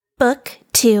Book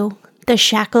 2, The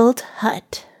Shackled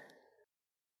Hut.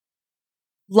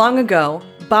 Long ago,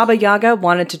 Baba Yaga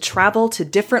wanted to travel to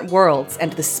different worlds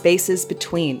and the spaces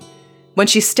between. When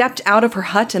she stepped out of her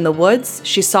hut in the woods,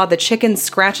 she saw the chickens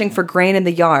scratching for grain in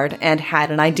the yard and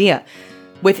had an idea.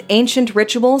 With ancient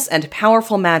rituals and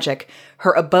powerful magic,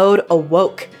 her abode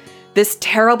awoke. This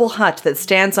terrible hut that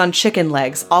stands on chicken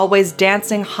legs, always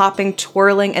dancing, hopping,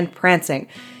 twirling, and prancing,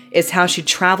 is how she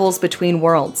travels between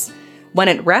worlds. When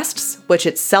it rests, which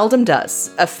it seldom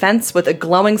does, a fence with a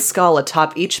glowing skull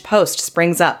atop each post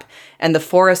springs up, and the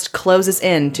forest closes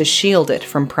in to shield it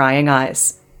from prying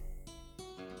eyes.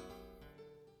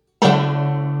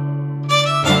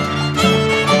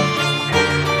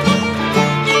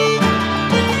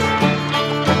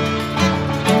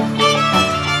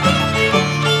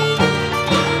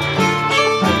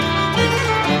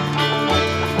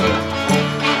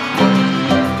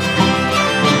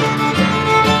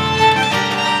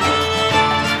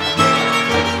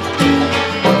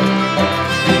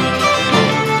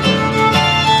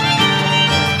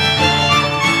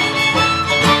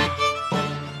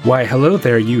 Why, hello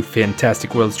there, you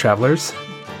Fantastic Worlds travelers.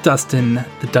 Dustin,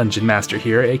 the Dungeon Master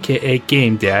here, aka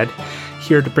Game Dad,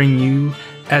 here to bring you,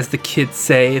 as the kids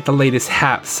say, the latest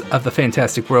haps of the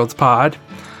Fantastic Worlds pod.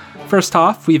 First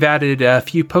off, we've added a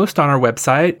few posts on our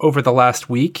website over the last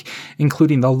week,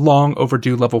 including the long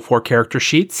overdue level 4 character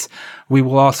sheets. We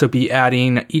will also be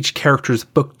adding each character's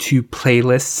book 2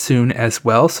 playlist soon as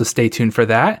well, so stay tuned for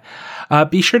that.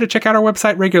 Be sure to check out our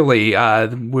website regularly.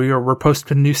 We're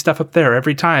posting new stuff up there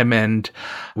every time, and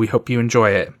we hope you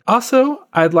enjoy it. Also,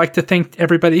 I'd like to thank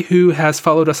everybody who has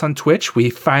followed us on Twitch. We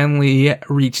finally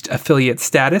reached affiliate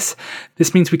status.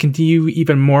 This means we can do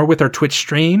even more with our Twitch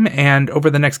stream, and over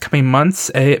the next coming months,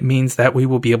 it means that we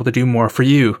will be able to do more for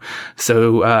you.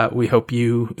 So we hope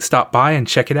you stop by and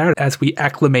check it out as we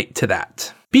acclimate to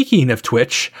that. Speaking of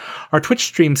Twitch, our Twitch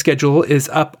stream schedule is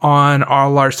up on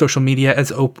all our social media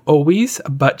as always,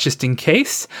 but just in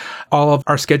case, all of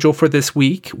our schedule for this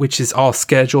week, which is all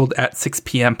scheduled at 6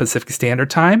 p.m. Pacific Standard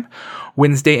Time.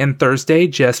 Wednesday and Thursday,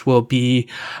 Jess will be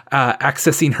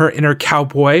accessing her inner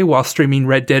cowboy while streaming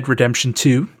Red Dead Redemption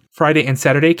 2. Friday and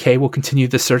Saturday, Kay will continue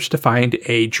the search to find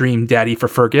a dream daddy for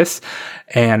Fergus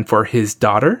and for his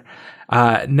daughter.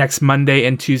 Next Monday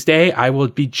and Tuesday, I will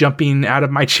be jumping out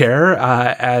of my chair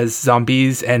as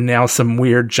zombies and now some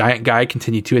weird giant guy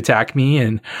continue to attack me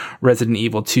in Resident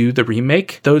Evil 2, the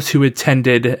remake. Those who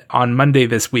attended on Monday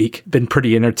this week been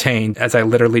pretty entertained as I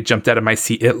literally jumped out of my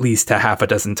seat at least a half a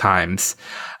dozen times.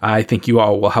 I think you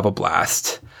all will have a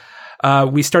blast.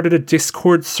 We started a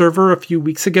Discord server a few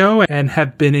weeks ago and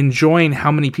have been enjoying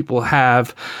how many people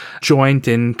have joined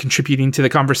and contributing to the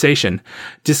conversation.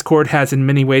 Discord has in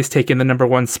many ways taken the number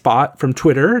one spot from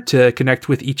Twitter to connect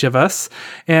with each of us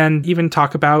and even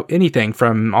talk about anything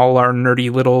from all our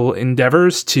nerdy little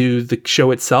endeavors to the show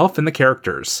itself and the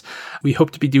characters. We hope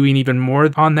to be doing even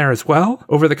more on there as well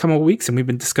over the coming weeks, and we've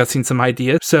been discussing some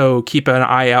ideas, so keep an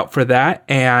eye out for that.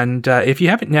 And if you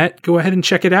haven't yet, go ahead and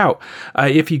check it out.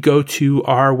 If you go to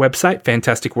our website,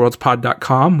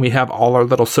 fantasticworldspod.com, we have all our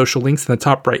little social links in the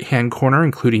top right-hand corner,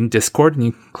 including Discord, and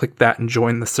you can click that and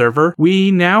join the server. We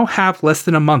now have less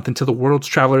than a month until the World's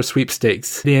Traveler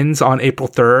Sweepstakes. It ends on April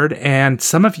 3rd, and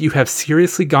some of you have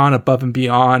seriously gone above and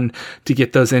beyond to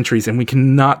get those entries, and we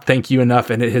cannot thank you enough,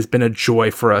 and it has been a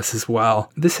joy for us as well.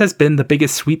 This has been the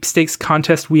biggest sweepstakes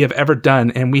contest we have ever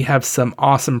done, and we have some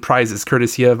awesome prizes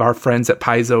courtesy of our friends at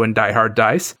Paizo and Die Hard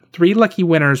Dice. 3 lucky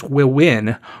winners will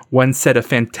win 1 set of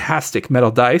fantastic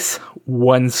metal dice,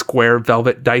 1 square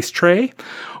velvet dice tray,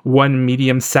 1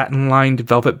 medium satin-lined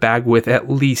velvet bag with at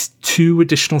least 2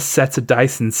 additional sets of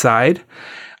dice inside,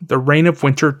 the Reign of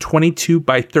Winter 22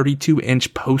 by 32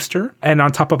 inch poster. And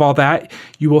on top of all that,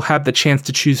 you will have the chance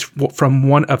to choose from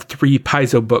one of 3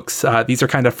 Paizo books. These are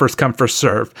kind of first come, first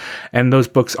serve. And those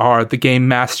books are the Game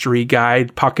Mastery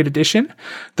Guide Pocket Edition,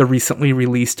 the recently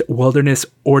released Wilderness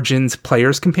Origins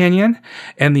Player's Companion,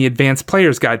 and the Advanced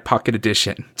Player's Guide Pocket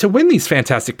Edition. To win these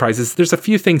fantastic prizes, there's a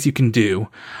few things you can do.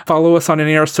 Follow us on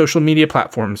any of our social media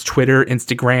platforms, Twitter,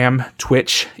 Instagram,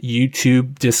 Twitch,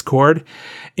 YouTube, Discord.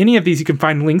 Any of these you can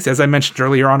find links, as I mentioned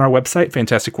earlier, on our website,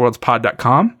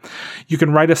 fantasticworldspod.com. You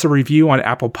can write us a review on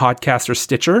Apple Podcasts or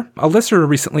Stitcher. A listener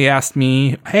recently asked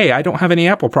me, hey, I don't have any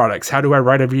Apple products. How do I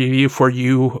write a review for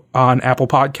you on Apple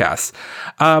Podcasts?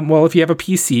 Well, if you have a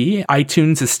PC,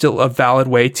 iTunes is still a valid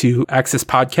way to access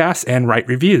podcasts and write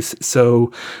reviews.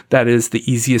 So that is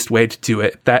the easiest way to do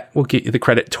it. That will get you the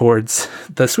credit towards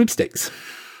the sweepstakes.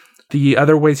 The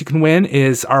other ways you can win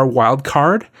is our wild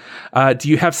card. Do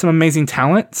you have some amazing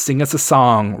talent? Sing us a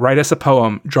song, write us a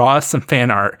poem, draw us some fan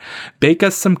art, bake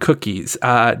us some cookies,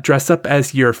 dress up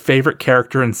as your favorite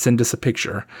character and send us a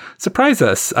picture. Surprise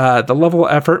us. The level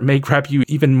of effort may grab you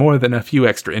even more than a few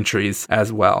extra entries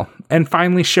as well. And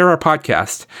finally, share our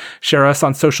podcast. Share us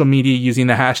on social media using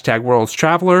the hashtag Worlds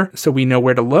Traveler so we know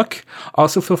where to look.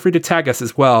 Also, feel free to tag us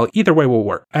as well. Either way will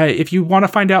work. If you want to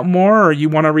find out more or you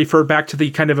want to refer back to the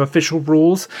kind of official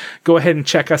rules, go ahead and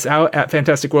check us out at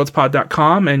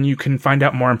fantasticworldspod.com and you can find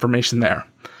out more information there.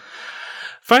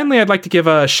 Finally, I'd like to give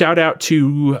a shout out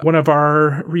to one of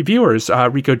our reviewers,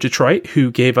 Rico Detroit,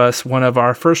 who gave us one of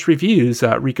our first reviews.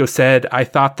 Rico said, I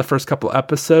thought the first couple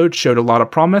episodes showed a lot of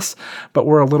promise, but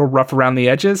were a little rough around the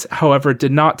edges. However, it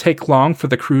did not take long for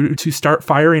the crew to start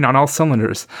firing on all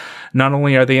cylinders. Not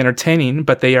only are they entertaining,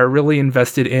 but they are really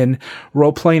invested in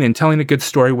role-playing and telling a good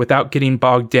story without getting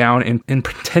bogged down in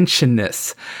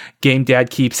pretentiousness. Game Dad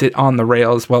keeps it on the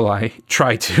rails, well, I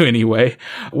try to anyway,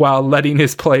 while letting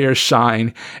his players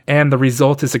shine. And the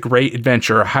result is a great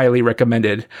adventure, highly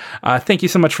recommended. Thank you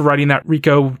so much for writing that,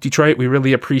 Rico Detroit. We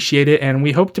really appreciate it, and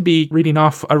we hope to be reading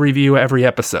off a review every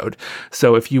episode.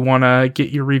 So if you want to get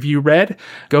your review read,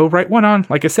 go write one on,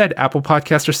 like I said, Apple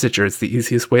Podcast or Stitcher. It's the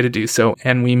easiest way to do so,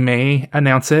 and we may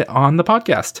announce it on the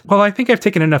podcast. Well, I think I've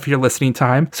taken enough of your listening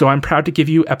time, so I'm proud to give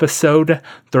you episode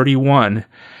 31,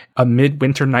 A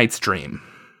Midwinter Night's Dream.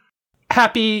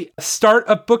 Happy start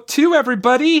of book 2,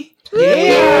 everybody!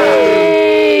 Yay!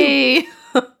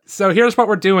 So here's what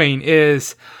we're doing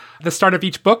is the start of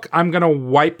each book, I'm going to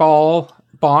wipe all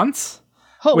bonds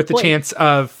with the chance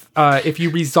of, if you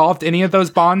resolved any of those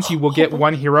bonds, you will get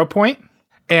 1 hero point.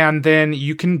 And then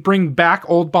you can bring back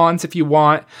old bonds if you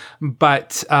want,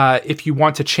 but if you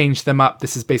want to change them up,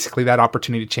 this is basically that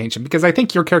opportunity to change them. Because I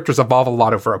think your characters evolve a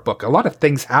lot over a book. A lot of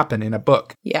things happen in a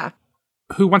book. Yeah.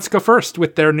 Who wants to go first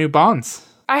with their new bonds?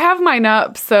 I have mine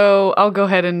up, so I'll go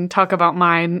ahead and talk about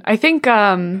mine. I think...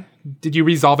 Did you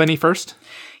resolve any first?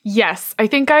 Yes, I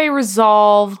think I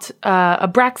resolved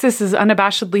Abraxas is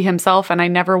unabashedly himself, and I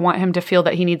never want him to feel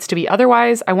that he needs to be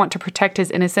otherwise. I want to protect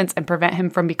his innocence and prevent him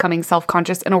from becoming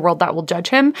self-conscious in a world that will judge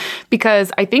him,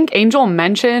 because I think Angel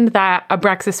mentioned that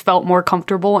Abraxas felt more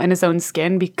comfortable in his own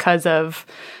skin because of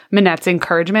Minette's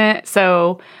encouragement.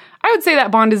 So I would say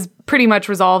that bond is pretty much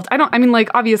resolved.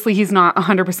 Obviously he's not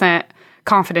 100%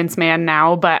 confidence man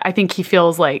now, but I think he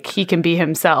feels like he can be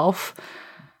himself.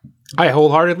 I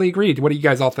wholeheartedly agreed. What do you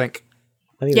guys all think?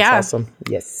 I think that's awesome.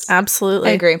 Yes. Absolutely.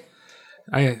 I agree.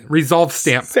 I resolve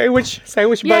stamp. Sandwich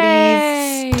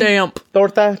buddies. Stamp.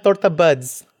 Torta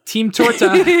buds. Team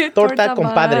Torta. Torta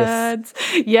compadres. Buds.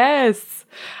 Yes.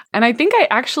 And I think I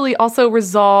actually also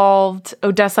resolved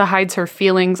Odessa hides her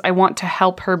feelings. I want to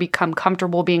help her become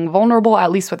comfortable being vulnerable,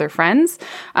 at least with her friends.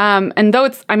 And though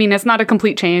it's not a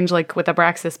complete change like with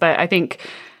Abraxas, but I think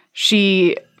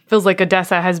she feels like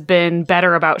Odessa has been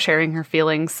better about sharing her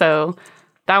feelings. So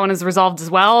that one is resolved as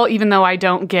well, even though I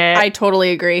don't get... I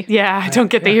totally agree. Yeah, I don't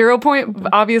get the hero point,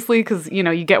 obviously, because,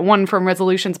 you get 1 from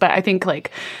resolutions. But I think,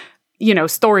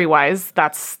 story-wise,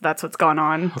 that's what's gone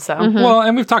on. So Well,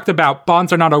 and we've talked about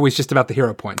bonds are not always just about the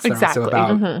hero points. They're Exactly.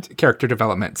 also about character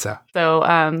development.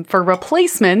 So for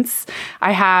replacements,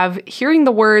 I have hearing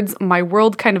the words, "My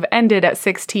world kind of ended at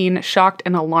 16, shocked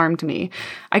and alarmed me.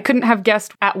 I couldn't have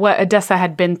guessed at what Odessa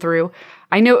had been through.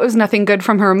 I know it was nothing good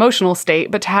from her emotional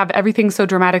state, but to have everything so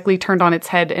dramatically turned on its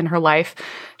head in her life,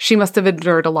 she must have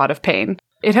endured a lot of pain.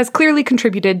 It has clearly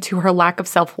contributed to her lack of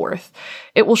self-worth.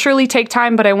 It will surely take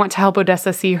time, but I want to help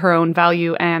Odessa see her own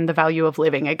value and the value of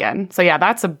living again." So yeah,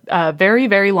 that's a very,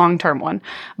 very long-term one.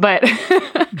 But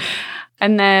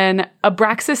and then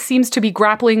Abraxas seems to be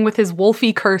grappling with his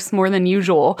wolfy curse more than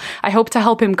usual. I hope to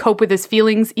help him cope with his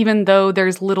feelings, even though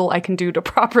there's little I can do to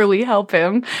properly help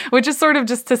him, which is sort of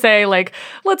just to say,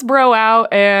 let's bro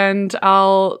out and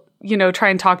I'll, try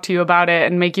and talk to you about it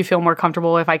and make you feel more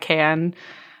comfortable if I can.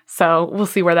 So we'll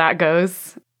see where that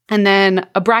goes. And then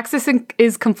Abraxas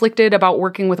is conflicted about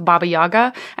working with Baba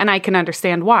Yaga, and I can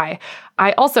understand why.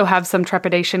 I also have some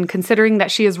trepidation considering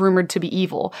that she is rumored to be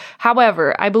evil.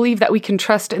 However, I believe that we can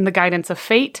trust in the guidance of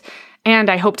fate, and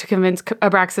I hope to convince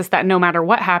Abraxas that no matter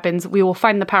what happens, we will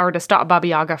find the power to stop Baba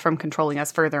Yaga from controlling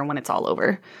us further when it's all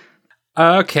over.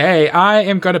 Okay, I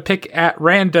am going to pick at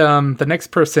random the next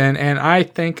person, and I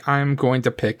think I'm going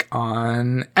to pick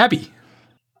on Abby.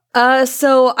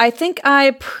 So I think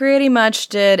I pretty much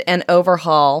did an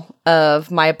overhaul of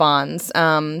my bonds.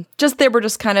 They were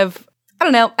just kind of,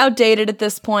 outdated at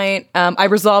this point. I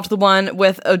resolved the one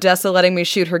with Odessa letting me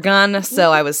shoot her gun,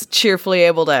 so I was cheerfully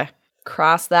able to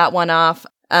cross that one off.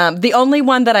 The only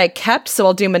one that I kept, so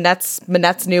I'll do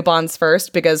Manette's new bonds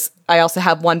first, because I also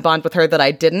have one bond with her that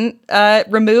I didn't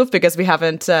remove because we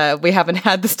haven't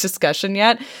had this discussion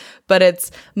yet. But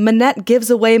it's Manette gives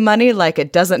away money like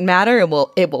it doesn't matter, and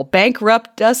it will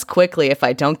bankrupt us quickly if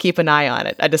I don't keep an eye on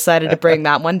it. I decided to bring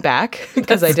that one back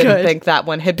because I didn't think that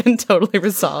one had been totally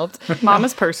resolved.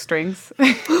 Mama's purse strings.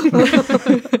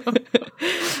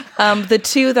 The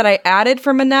two that I added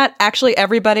for Manette, actually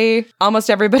almost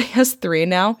everybody has 3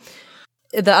 now.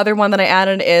 The other one that I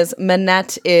added is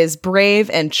Manette is brave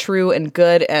and true and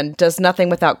good and does nothing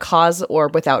without cause or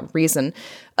without reason.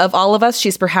 Of all of us,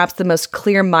 she's perhaps the most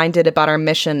clear-minded about our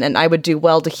mission, and I would do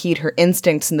well to heed her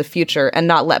instincts in the future and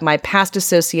not let my past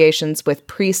associations with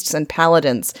priests and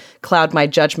paladins cloud my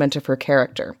judgment of her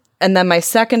character. And then my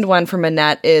second one for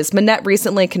Manette is Manette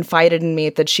recently confided in me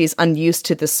that she's unused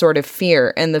to this sort of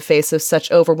fear in the face of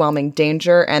such overwhelming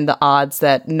danger and the odds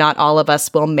that not all of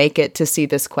us will make it to see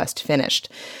this quest finished.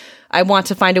 I want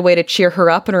to find a way to cheer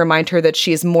her up and remind her that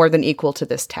she is more than equal to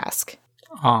this task.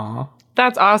 Aw.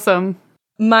 That's awesome.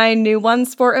 My new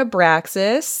ones for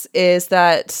Abraxas is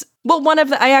that, well, one of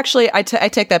the, I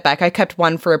take that back. I kept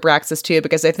one for Abraxas too,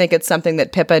 because I think it's something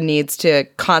that Pippa needs to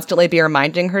constantly be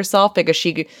reminding herself, because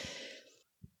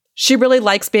she really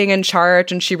likes being in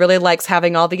charge, and she really likes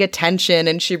having all the attention,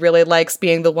 and she really likes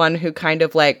being the one who kind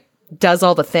of like does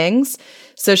all the things.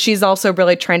 So she's also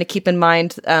really trying to keep in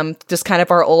mind just kind of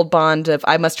our old bond of,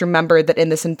 I must remember that in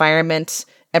this environment,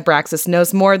 Abraxas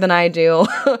knows more than I do,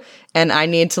 and I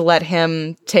need to let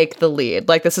him take the lead.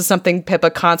 Like, this is something Pippa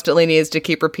constantly needs to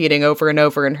keep repeating over and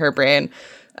over in her brain.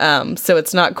 So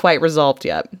it's not quite resolved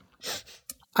yet.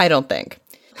 I don't think.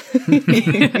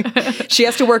 She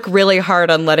has to work really hard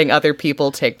on letting other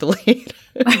people take the lead.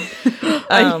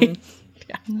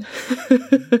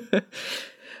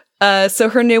 So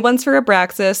her new ones for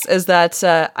Abraxas is that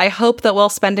I hope that while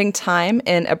spending time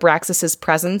in Abraxas's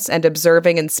presence and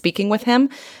observing and speaking with him,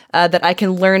 that I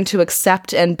can learn to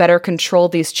accept and better control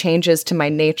these changes to my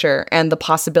nature and the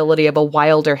possibility of a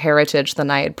wilder heritage than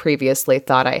I had previously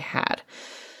thought I had.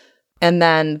 And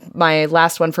then my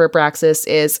last one for Abraxas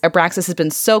is Abraxas has been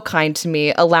so kind to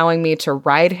me, allowing me to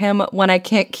ride him when I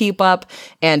can't keep up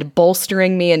and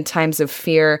bolstering me in times of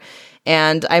fear.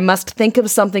 And I must think of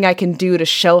something I can do to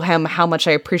show him how much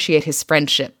I appreciate his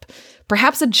friendship.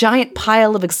 Perhaps a giant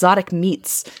pile of exotic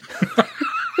meats.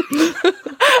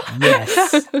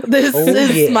 Yes. This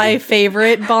is my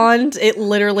favorite bond. It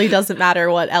literally doesn't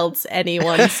matter what else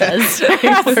anyone says.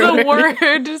 The word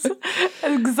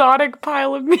exotic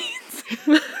pile of meats.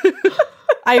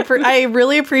 I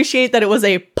really appreciate that it was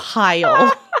a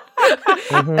pile.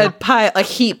 A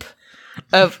heap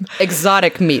of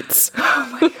exotic meats.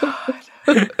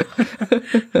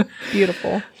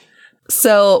 Beautiful.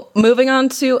 So moving on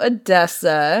to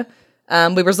Odessa,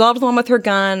 we resolved the one with her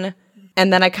gun.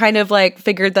 And then I kind of like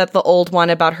figured that the old one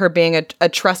about her being a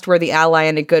trustworthy ally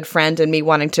and a good friend and me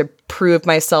wanting to prove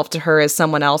myself to her as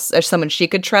someone she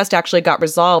could trust actually got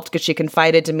resolved because she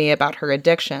confided to me about her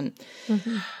addiction.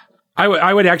 Mm-hmm.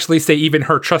 I would actually say even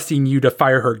her trusting you to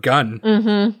fire her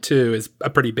gun too is a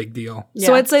pretty big deal. Yeah.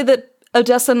 So I'd say that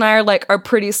Odessa and I are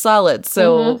pretty solid.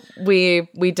 So we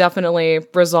definitely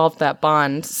resolved that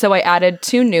bond. So I added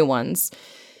 2 new ones.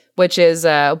 Which is,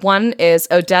 one is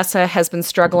Odessa has been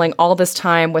struggling all this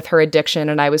time with her addiction,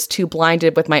 and I was too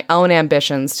blinded with my own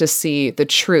ambitions to see the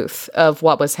truth of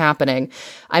what was happening.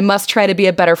 I must try to be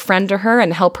a better friend to her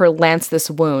and help her lance this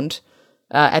wound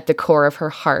at the core of her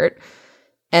heart.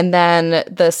 And then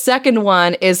the second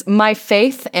one is my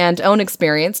faith and own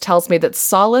experience tells me that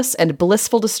solace and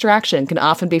blissful distraction can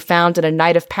often be found in a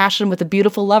night of passion with a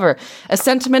beautiful lover, a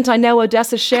sentiment I know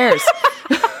Odessa shares.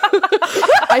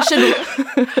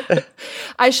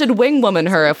 I should wing woman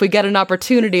her if we get an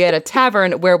opportunity at a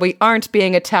tavern where we aren't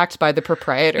being attacked by the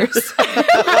proprietors.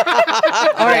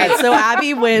 All right, so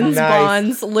Abby wins Nice.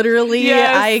 bonds. Literally,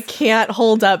 Yes. I can't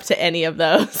hold up to any of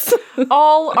those.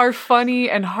 All are funny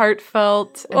and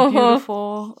heartfelt and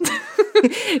beautiful.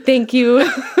 Thank you.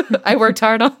 I worked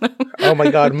hard on them. Oh my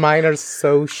god, mine are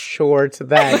so short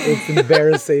that it's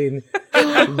embarrassing.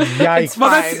 Yikes. Well,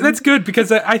 that's good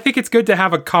because I think it's good to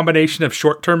have a combination of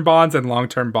short-term bonds and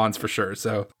long-term bonds for sure.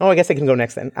 So, Oh, I guess I can go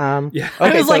next then. yeah.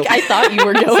 I was like, I thought you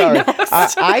were going Sorry.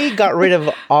 next. I got rid of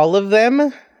all of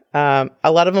them. A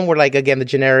lot of them were like, again, the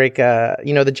generic,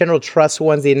 the general trust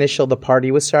ones, the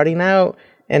party was starting out.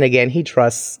 And again, he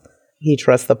trusts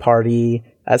the party.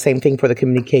 Same thing for the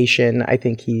communication. I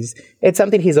think it's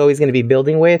something he's always going to be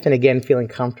building with. And again, feeling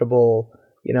comfortable,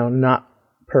 not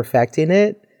perfecting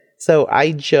it. So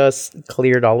I just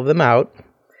cleared all of them out.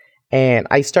 And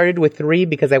I started with 3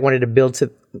 because I wanted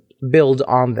to build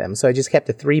on them. So I just kept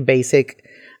the 3 basic.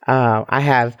 I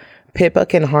have Pippa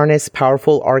can harness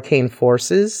powerful arcane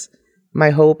forces. My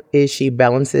hope is she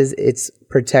balances its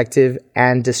protective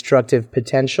and destructive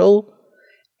potential.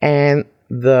 And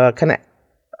the kind of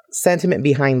sentiment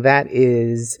behind that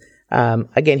is,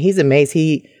 again, he's amazed.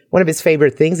 One of his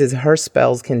favorite things is her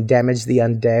spells can damage the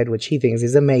undead, which he thinks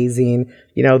is amazing.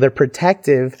 You know, they're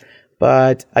protective,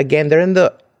 but again, they're in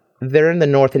the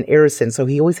north in Irrison, so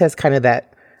he always has kind of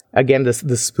that, again, the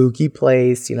spooky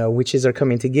place, you know, witches are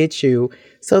coming to get you.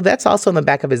 So that's also in the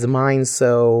back of his mind.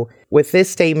 So with this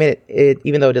statement,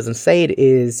 even though it doesn't say it,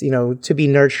 is, you know, to be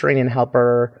nurturing and help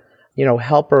her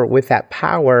with that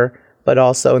power, but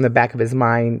also in the back of his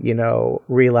mind, you know,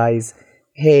 realize,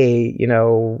 hey, you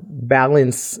know,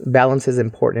 balance is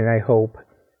important. And I hope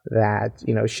that,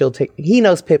 you know, he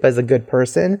knows Pippa is a good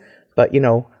person, but, you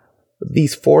know,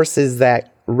 these forces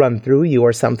that run through you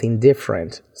are something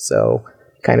different. So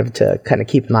kind of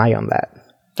keep an eye on that.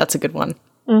 That's a good one.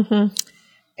 Mm-hmm.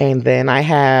 And then I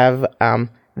have,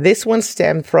 this one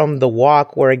stemmed from the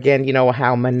walk where, again, you know,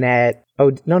 how Manette,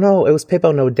 it was Pippa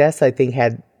and Odessa, I think,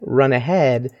 had run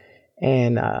ahead.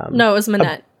 And no, it was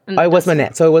Manette. It was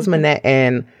Manette. So it was Manette,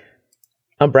 and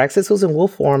Abraxas was in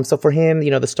wolf form. So for him,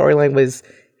 you know, the storyline was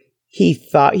he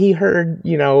thought he heard,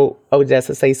 you know,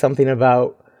 Odessa say something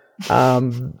about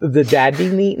the dad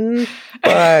being eaten,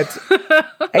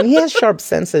 and he has sharp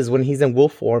senses when he's in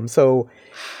wolf form. So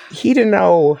he didn't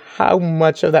know how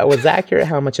much of that was accurate,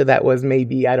 how much of that was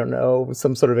maybe, I don't know,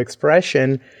 some sort of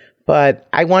expression. But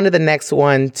I wanted the next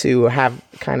one to have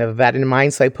kind of that in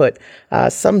mind. So I put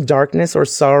some darkness or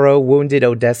sorrow wounded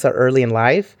Odessa early in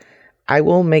life. I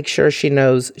will make sure she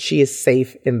knows she is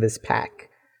safe in this pack.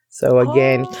 So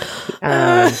again,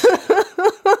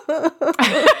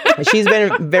 she's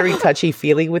been very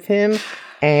touchy-feely with him.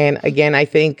 And again, I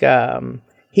think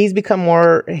he's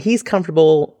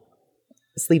comfortable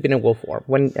sleeping in wolf form.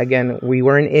 When, again, we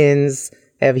were in inns,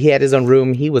 if he had his own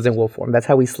room, he was in wolf form. That's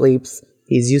how he sleeps.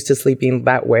 He's used to sleeping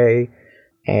that way.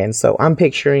 And so I'm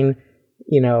picturing,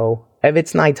 you know, if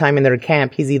it's nighttime in their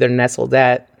camp, he's either nestled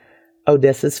at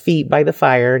Odessa's feet by the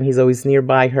fire and he's always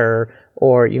nearby her,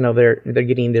 or, you know, they're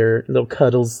getting their little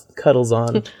cuddles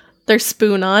on. Their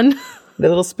spoon on. The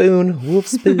little spoon, wolf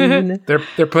spoon.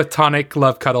 They're platonic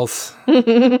love cuddles.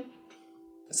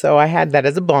 So I had that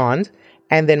as a bond.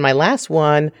 And then my last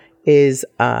one is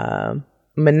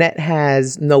Manette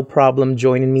has no problem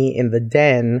joining me in the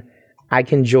den. I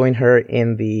can join her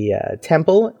in the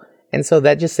temple. And so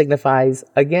that just signifies,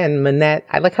 again, Manette,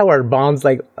 I like how our bonds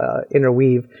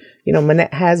interweave. You know,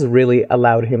 Manette has really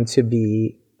allowed him to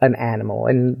be an animal,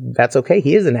 and that's okay.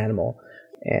 He is an animal.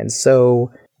 And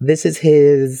so this is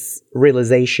his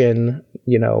realization.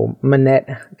 You know,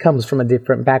 Manette comes from a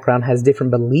different background, has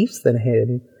different beliefs than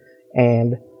him.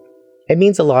 And it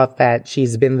means a lot that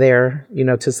she's been there, you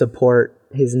know, to support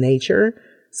his nature.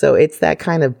 So it's that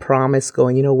kind of promise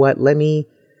going, you know what, let me,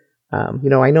 you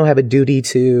know, I know I have a duty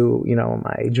to, you know,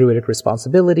 my druidic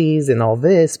responsibilities and all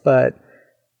this, but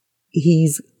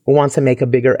he's wants to make a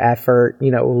bigger effort,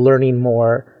 you know, learning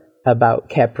more about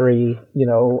Khepri, you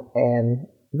know, and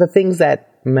the things that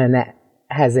Manette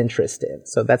has interest in.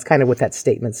 So that's kind of what that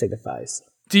statement signifies.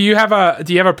 Do you have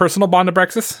a personal bond to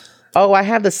Brexis? Oh, I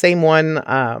have the same one.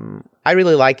 I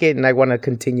really like it, and I want to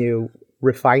continue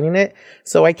refining it.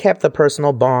 So I kept the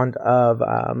personal bond of,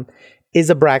 is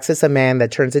Abraxas a man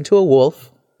that turns into a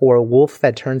wolf, or a wolf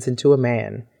that turns into a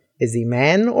man? Is he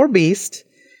man or beast?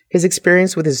 His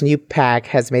experience with his new pack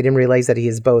has made him realize that he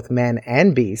is both man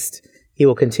and beast. He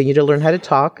will continue to learn how to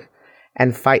talk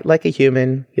and fight like a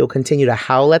human. He'll continue to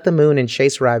howl at the moon and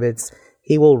chase rabbits.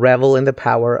 He will revel in the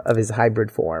power of his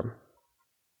hybrid form.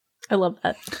 I love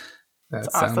that.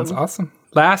 That sounds awesome.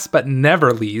 Last but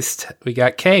never least, we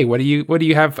got Kay. What do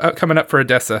you have coming up for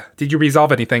Odessa? Did you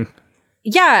resolve anything?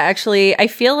 Yeah, actually, I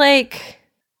feel like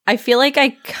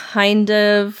I kind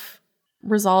of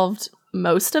resolved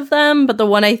most of them, but the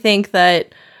one I think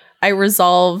that I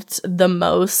resolved the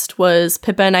most was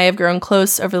Pippa and I have grown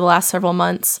close over the last several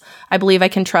months. I believe I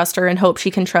can trust her and hope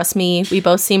she can trust me. We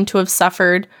both seem to have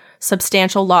suffered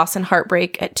substantial loss and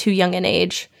heartbreak at too young an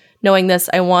age. Knowing this,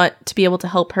 I want to be able to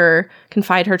help her,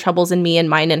 confide her troubles in me and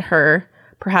mine in her.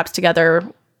 Perhaps together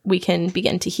we can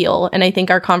begin to heal. And I think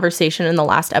our conversation in the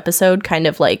last episode kind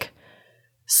of like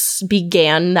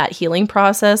began that healing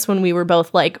process when we were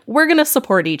both like, we're going to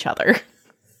support each other.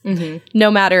 Mm-hmm. No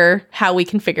matter how we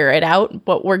can figure it out,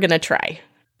 but we're going to try.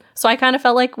 So I kind of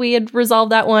felt like we had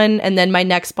resolved that one. And then my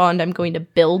next bond, I'm going to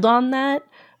build on that.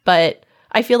 But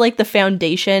I feel like the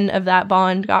foundation of that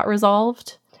bond got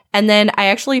resolved. And then I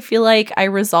actually feel like I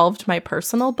resolved my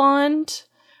personal bond,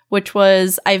 which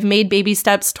was I've made baby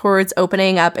steps towards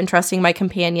opening up and trusting my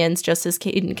companions just as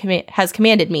Caden has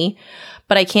commanded me,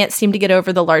 but I can't seem to get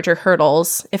over the larger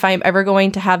hurdles. If I am ever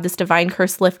going to have this divine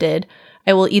curse lifted,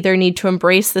 I will either need to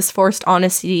embrace this forced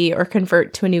honesty or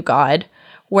convert to a new god,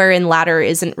 wherein latter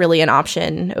isn't really an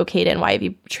option. Oh, Caden, why have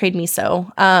you betrayed me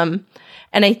so? And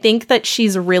I think that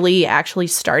she's really actually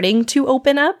starting to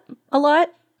open up a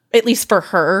lot, at least for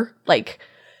her. Like,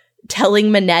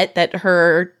 telling Minette that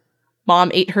her mom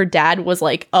ate her dad was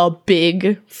like a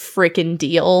big freaking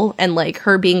deal. And like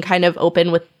her being kind of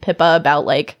open with Pippa about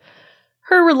like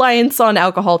her reliance on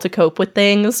alcohol to cope with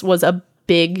things was a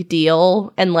big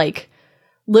deal. And like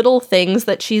little things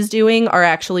that she's doing are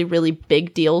actually really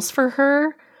big deals for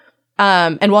her.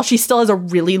 And while she still has a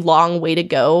really long way to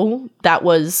go, that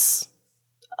was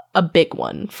a big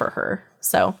one for her.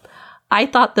 So I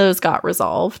thought those got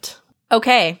resolved.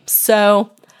 Okay,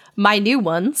 so my new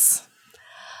ones.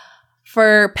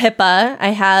 For Pippa, I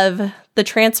have the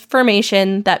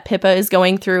transformation that Pippa is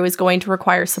going through is going to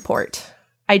require support.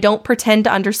 I don't pretend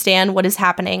to understand what is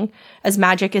happening, as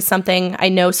magic is something I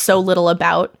know so little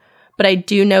about, but I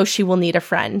do know she will need a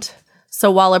friend. So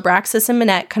while Abraxas and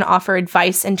Minette can offer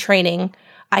advice and training,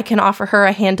 I can offer her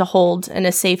a hand to hold and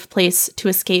a safe place to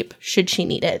escape should she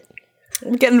need it.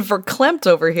 I'm getting verklempt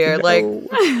over here. No. Like,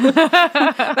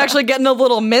 I'm actually getting a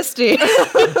little misty. So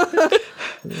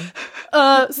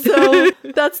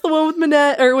that's the one with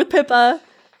Minette, or with Pippa.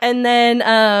 And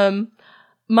then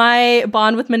my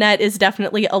bond with Minette is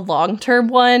definitely a long-term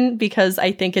one because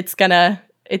I think it's kind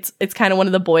of one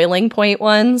of the boiling point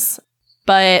ones.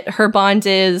 But her bond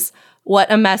is,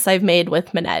 what a mess I've made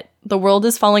with Minette. The world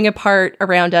is falling apart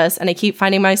around us, and I keep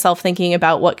finding myself thinking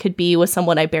about what could be with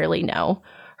someone I barely know.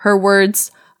 Her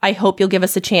words, I hope you'll give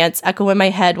us a chance, echo in my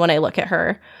head when I look at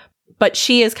her. But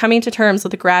she is coming to terms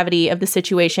with the gravity of the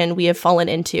situation we have fallen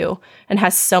into and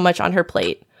has so much on her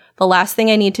plate. The last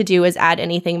thing I need to do is add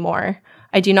anything more.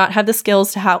 I do not have the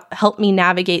skills to help me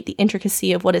navigate the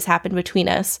intricacy of what has happened between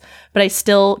us, but I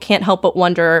still can't help but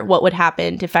wonder what would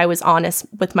happen if I was honest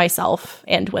with myself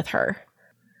and with her.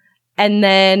 And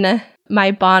then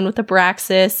my bond with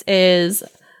Abraxas is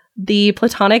the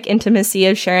platonic intimacy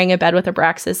of sharing a bed with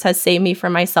Abraxas has saved me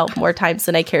from myself more times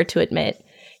than I care to admit.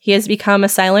 He has become a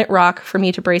silent rock for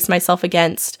me to brace myself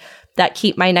against that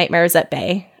keep my nightmares at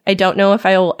bay. I don't know if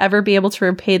I will ever be able to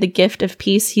repay the gift of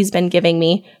peace he's been giving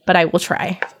me, but I will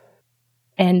try.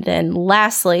 And then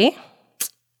lastly,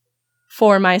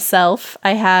 for myself,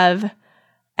 I have,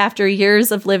 after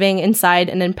years of living inside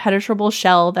an impenetrable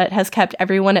shell that has kept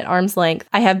everyone at arm's length,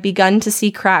 I have begun to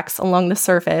see cracks along the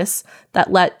surface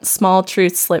that let small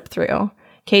truths slip through.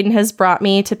 Caden has brought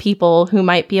me to people who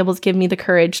might be able to give me the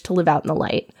courage to live out in the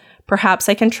light. Perhaps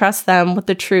I can trust them with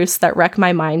the truths that wreck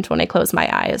my mind when I close my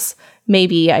eyes.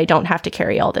 Maybe I don't have to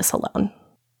carry all this alone.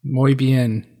 Muy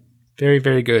bien. Very,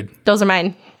 very good. Those are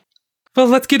mine. Well,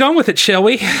 let's get on with it, shall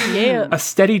we? Yeah. A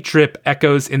steady drip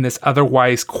echoes in this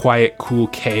otherwise quiet, cool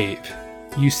cave.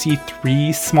 You see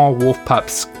 3 small wolf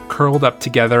pups curled up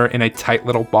together in a tight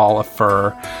little ball of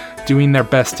fur, doing their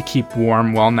best to keep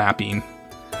warm while napping.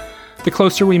 The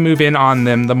closer we move in on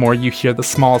them, the more you hear the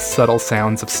small, subtle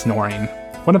sounds of snoring.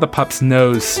 One of the pups'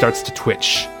 nose starts to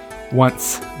twitch.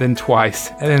 Once, then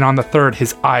twice, and then on the third,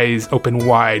 his eyes open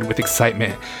wide with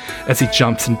excitement as he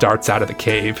jumps and darts out of the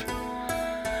cave.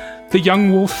 The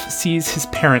young wolf sees his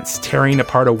parents tearing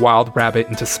apart a wild rabbit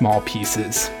into small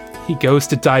pieces. He goes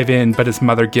to dive in, but his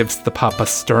mother gives the pup a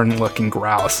stern look and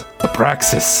growls,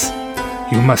 "Abraxas,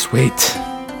 you must wait."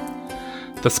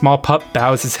 The small pup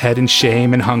bows his head in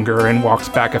shame and hunger and walks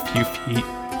back a few feet,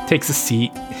 takes a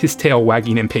seat, his tail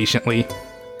wagging impatiently.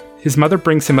 His mother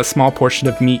brings him a small portion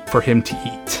of meat for him to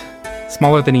eat,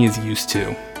 smaller than he is used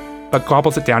to, but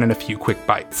gobbles it down in a few quick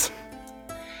bites.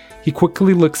 He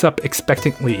quickly looks up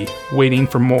expectantly, waiting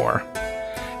for more.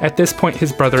 At this point,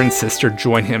 his brother and sister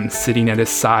join him, sitting at his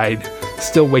side,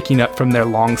 still waking up from their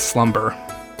long slumber.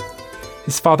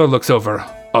 His father looks over.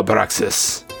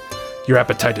 "Abraxas, your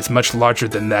appetite is much larger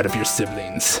than that of your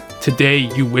siblings. Today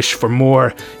you wish for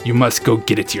more, you must go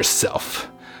get it yourself.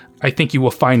 I think you will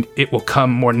find it will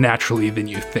come more naturally than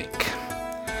you think."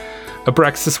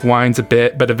 Abraxas whines a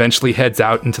bit, but eventually heads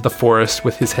out into the forest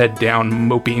with his head down,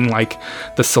 moping like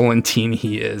the sullen teen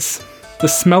he is. The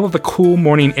smell of the cool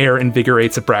morning air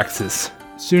invigorates Abraxas.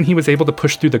 Soon he was able to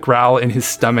push through the growl in his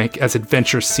stomach as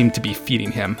adventure seemed to be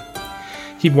feeding him.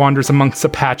 He wanders amongst a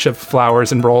patch of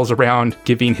flowers and rolls around,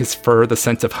 giving his fur the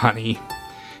scent of honey.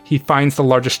 He finds the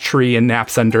largest tree and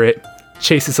naps under it,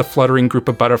 chases a fluttering group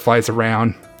of butterflies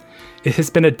around. It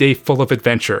has been a day full of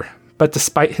adventure, but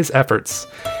despite his efforts,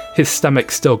 his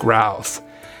stomach still growls.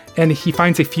 And he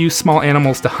finds a few small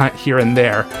animals to hunt here and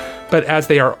there, but as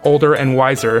they are older and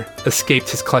wiser, escaped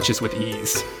his clutches with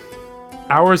ease.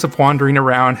 Hours of wandering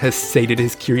around has sated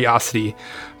his curiosity,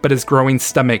 but his growing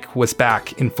stomach was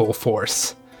back in full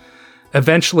force.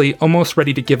 Eventually, almost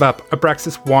ready to give up,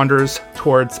 Abraxas wanders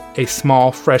towards a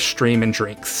small, fresh stream and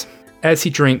drinks. As he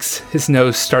drinks, his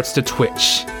nose starts to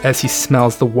twitch as he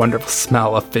smells the wonderful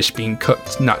smell of fish being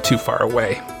cooked not too far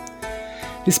away.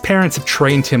 His parents have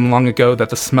trained him long ago that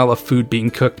the smell of food being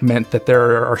cooked meant that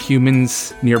there are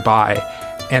humans nearby,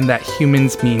 and that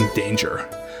humans mean danger.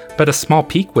 But a small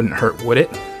peek wouldn't hurt, would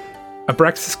it?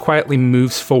 Abraxas quietly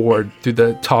moves forward through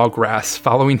the tall grass,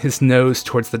 following his nose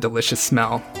towards the delicious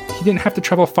smell. He didn't have to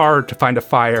travel far to find a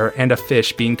fire and a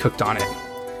fish being cooked on it.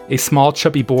 A small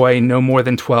chubby boy, no more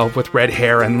than 12, with red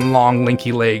hair and long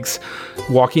lanky legs,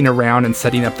 walking around and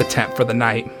setting up the tent for the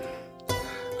night.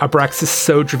 Abraxas,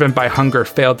 so driven by hunger,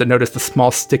 failed to notice the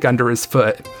small stick under his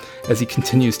foot as he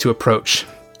continues to approach.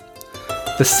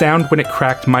 The sound when it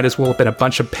cracked might as well have been a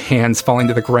bunch of pans falling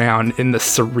to the ground in the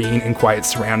serene and quiet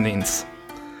surroundings.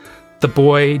 The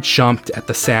boy jumped at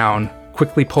the sound,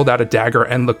 quickly pulled out a dagger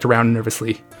and looked around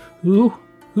nervously.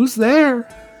 Who's there?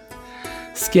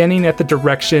 Scanning at the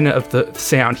direction of the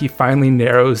sound, he finally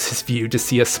narrows his view to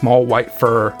see a small white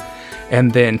fur,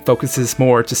 and then focuses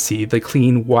more to see the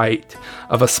clean white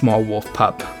of a small wolf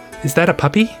pup. Is that a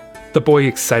puppy? The boy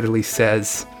excitedly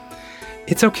says.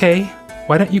 It's okay.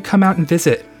 Why don't you come out and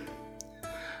visit?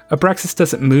 Abraxas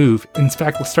doesn't move. In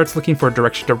fact, starts looking for a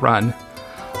direction to run.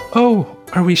 Oh,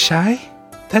 are we shy?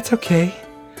 That's okay.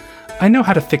 I know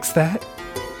how to fix that.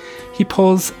 He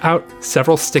pulls out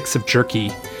several sticks of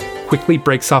jerky, quickly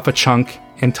breaks off a chunk,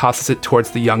 and tosses it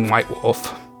towards the young white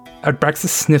wolf. Abraxas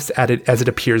sniffs at it as it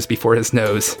appears before his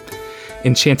nose.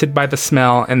 Enchanted by the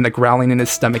smell and the growling in his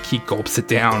stomach, he gulps it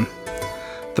down.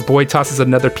 The boy tosses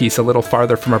another piece a little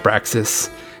farther from Abraxas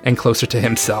and closer to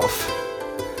himself.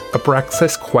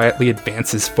 Abraxas quietly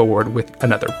advances forward with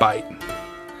another bite.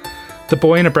 The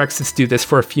boy and Abraxas do this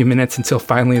for a few minutes until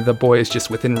finally the boy is just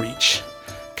within reach.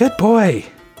 Good boy!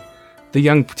 The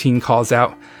young teen calls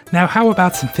out, Now how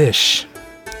about some fish?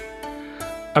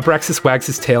 Abraxas wags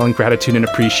his tail in gratitude and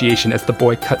appreciation as the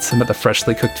boy cuts some of the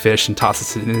freshly cooked fish and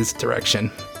tosses it in his direction.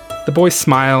 The boy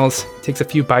smiles, takes a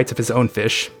few bites of his own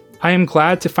fish. I am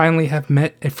glad to finally have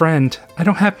met a friend. I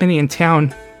don't have many in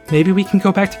town. Maybe we can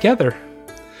go back together.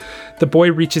 The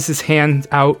boy reaches his hand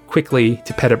out quickly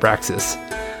to pet Abraxas,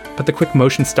 but the quick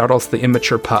motion startles the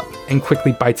immature pup and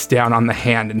quickly bites down on the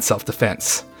hand in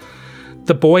self-defense.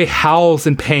 The boy howls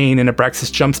in pain and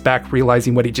Abraxas jumps back,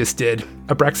 realizing what he just did.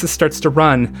 Abraxas starts to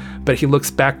run, but he looks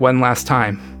back one last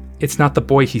time. It's not the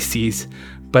boy he sees,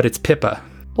 but it's Pippa.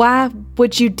 Why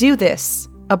would you do this,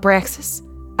 Abraxas?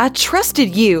 I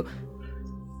trusted you.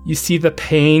 You see the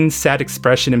pained, sad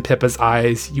expression in Pippa's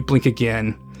eyes. You blink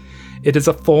again. It is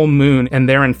a full moon, and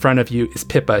there in front of you is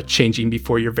Pippa changing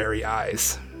before your very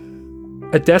eyes.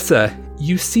 Odessa,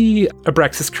 you see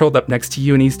Abraxas curled up next to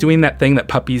you, and he's doing that thing that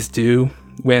puppies do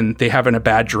when they have a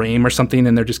bad dream or something,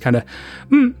 and they're just kind of,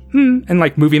 and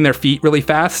like moving their feet really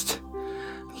fast.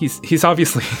 He's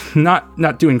obviously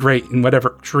not doing great in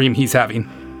whatever dream he's having.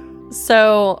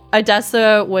 So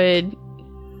Odessa would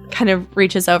kind of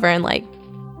reaches over and like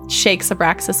shakes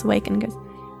Abraxas awake and goes,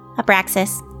 Abraxas,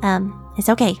 it's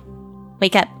okay.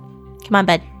 Wake up. Come on,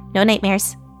 bud. No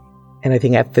nightmares. And I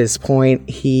think at this point,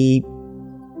 he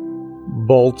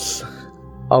bolts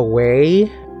away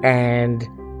and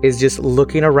is just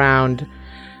looking around,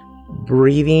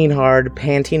 breathing hard,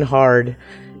 panting hard,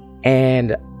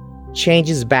 and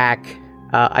changes back.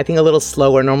 I think a little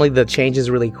slower. Normally the change is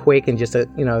really quick and just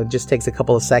just takes a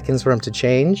couple of seconds for him to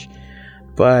change.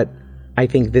 But I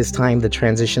think this time the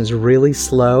transition's really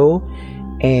slow,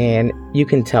 and you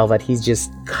can tell that he's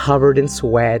just covered in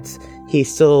sweat.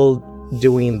 He's still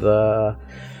doing the,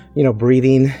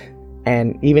 breathing,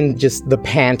 and even just the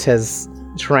pant has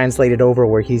translated over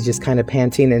where he's just kind of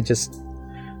panting and just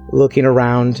looking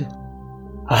around.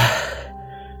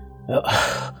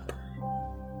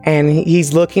 And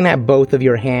he's looking at both of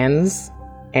your hands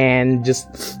and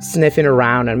just sniffing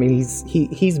around. I mean,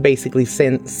 he's basically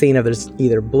seeing if there's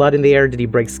either blood in the air, did he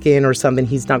break skin or something.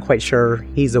 He's not quite sure.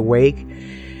 He's awake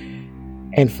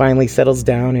and finally settles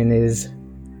down and is...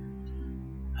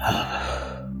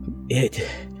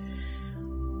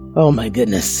 Oh my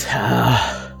goodness.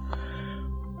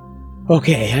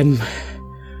 Okay,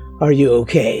 Are you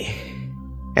okay?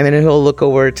 And then he'll look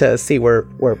over to see where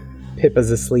Pippa's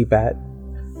asleep at.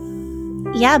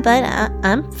 Yeah, but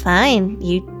I'm fine.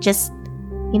 You just,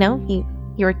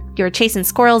 you're chasing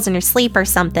squirrels in your sleep or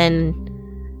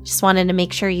something. Just wanted to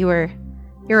make sure you were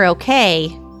you're okay,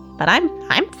 but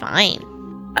I'm fine.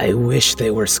 I wish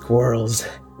they were squirrels.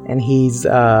 And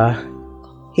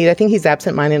I think he's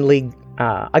absentmindedly,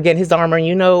 again, his armor,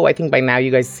 I think by now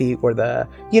you guys see where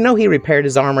he repaired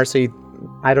his armor, so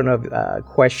I don't know,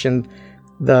 question,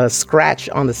 the scratch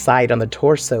on the side on the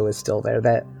torso is still there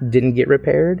that didn't get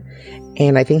repaired.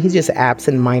 And I think he's just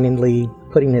absentmindedly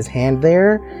putting his hand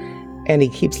there, and he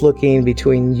keeps looking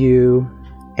between you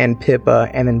and Pippa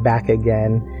and then back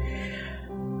again.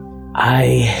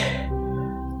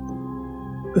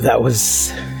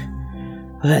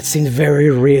 That seemed very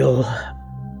real.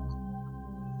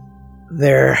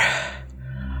 There,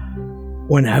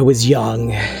 when I was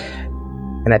young.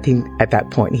 And I think at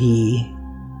that point he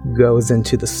goes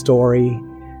into the story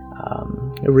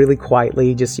really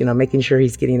quietly, just, making sure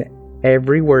he's getting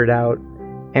every word out.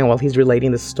 And while he's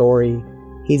relating the story,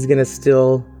 he's going to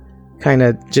still kind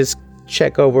of just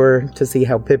check over to see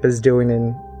how Pippa's doing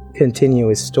and continue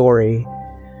his story.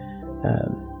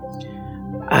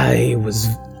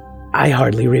 I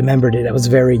hardly remembered it. I was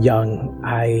very young.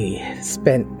 I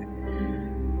spent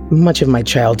much of my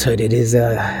childhood. It is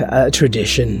a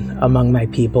tradition among my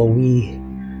people.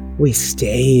 We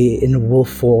stay in wolf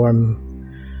form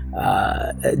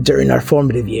during our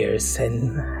formative years,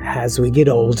 and as we get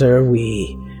older,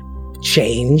 we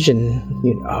change,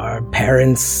 and our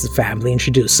parents, family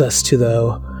introduce us to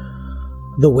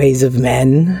the ways of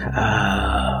men.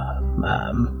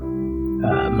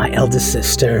 My eldest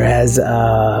sister has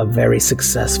a very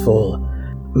successful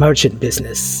merchant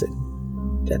business.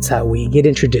 That's how we get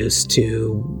introduced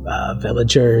to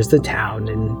villagers, the town,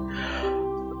 and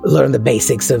learn the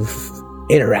basics of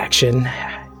interaction.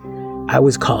 I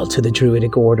was called to the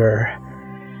Druidic Order.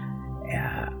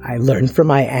 I learned from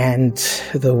my aunt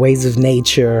the ways of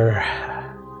nature,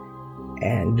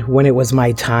 and when it was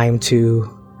my time to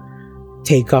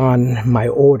take on my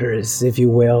orders, if you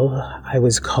will, I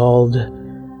was called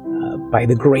by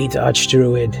the great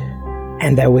Archdruid,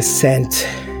 and I was sent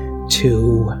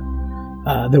to,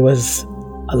 there was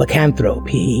a lycanthrope.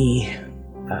 He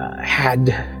had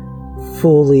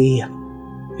fully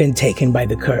been taken by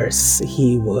the curse.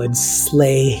 He would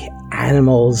slay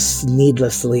animals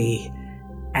needlessly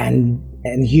and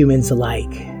humans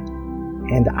alike.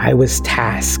 And I was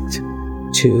tasked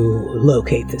to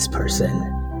locate this person.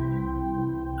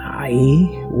 I,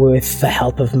 with the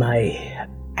help of my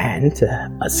aunt,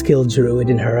 a skilled druid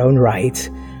in her own right,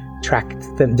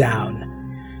 tracked them down.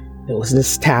 It was in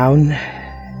this town,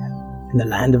 in the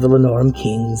land of the Lenorum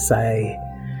Kings. I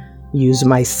used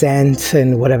my scent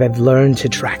and what I've learned to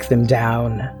track them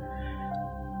down.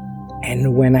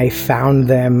 And when I found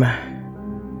them,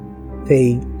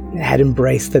 they had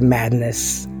embraced the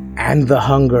madness and the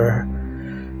hunger.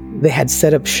 They had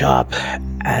set up shop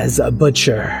as a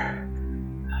butcher.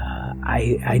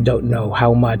 I don't know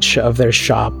how much of their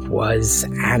shop was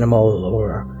animal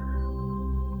or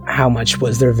how much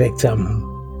was their victim.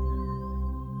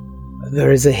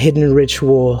 There is a hidden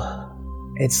ritual.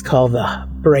 It's called the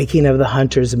Breaking of the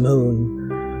Hunter's Moon.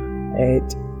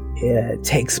 It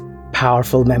takes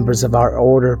powerful members of our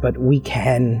order, but we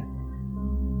can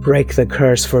break the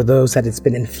curse for those that it's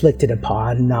been inflicted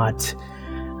upon, not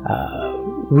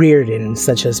reared in,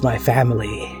 such as my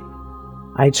family.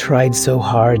 I tried so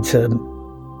hard to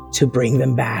bring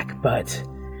them back, but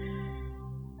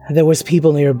there was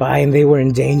people nearby and they were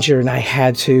in danger, and I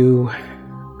had to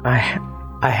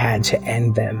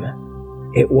end them.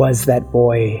 It was that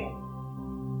boy.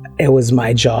 It was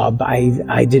my job.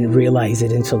 I didn't realize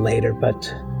it until later,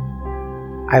 but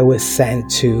I was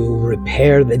sent to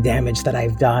repair the damage that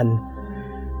I've done.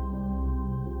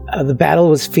 The battle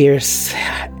was fierce.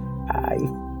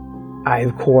 I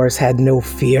of course had no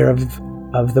fear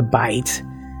of the bite,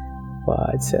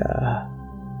 but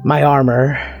my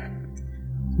armor,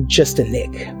 just a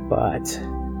nick, but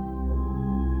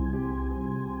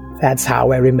that's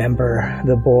how I remember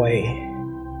the boy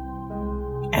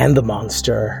and the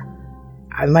monster.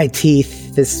 My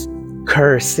teeth, this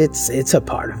curse, it's a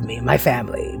part of me. My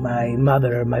family, my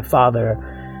mother, my father,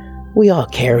 we all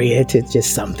carry it. It's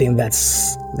just something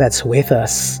that's with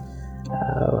us.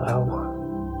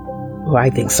 I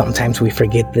think sometimes we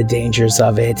forget the dangers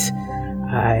of it.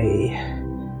 I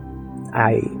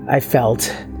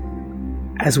felt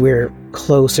as we're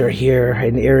closer here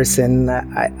in Irrisen,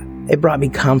 it brought me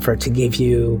comfort to give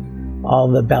you all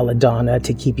the belladonna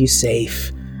to keep you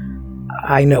safe.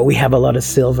 I know we have a lot of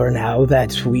silver now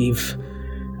that we've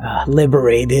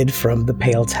liberated from the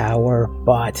Pale Tower,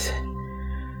 but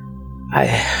I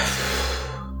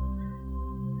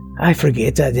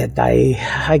forget that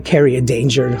I carry a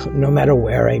danger no matter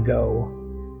where I go.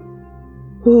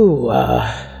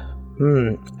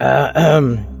 You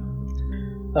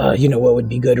know what would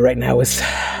be good right now is,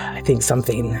 I think,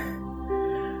 something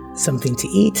to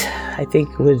eat. I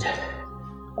think would...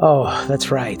 Oh,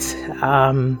 that's right.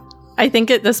 I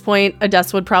think at this point,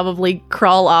 Odessa would probably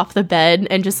crawl off the bed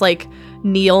and just, like,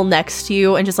 kneel next to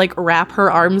you and just, like, wrap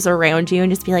her arms around you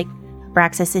and just be like,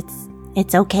 Abraxas,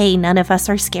 it's okay. None of us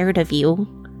are scared of you.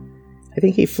 I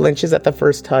think he flinches at the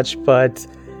first touch, but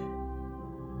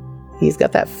he's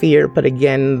got that fear. But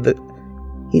again,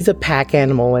 he's a pack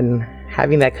animal, and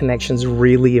having that connection is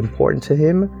really important to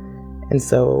him. And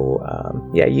so,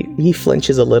 he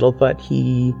flinches a little, but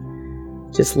he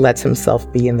just lets himself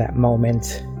be in that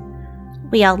moment.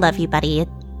 We all love you, buddy.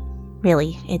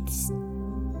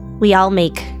 We all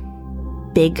make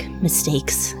big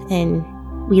mistakes, and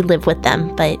we live with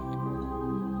them, but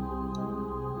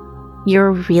you're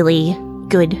a really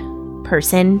good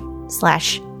person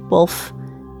 / wolf,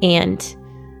 and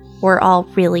we're all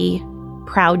really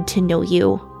proud to know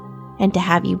you and to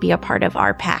have you be a part of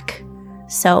our pack.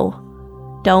 So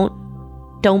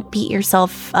don't beat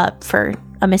yourself up for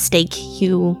a mistake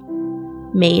you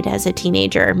made as a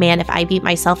teenager. Man, if I beat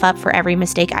myself up for every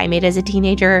mistake I made as a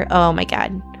teenager, oh my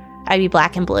god, I'd be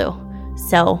black and blue.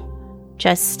 So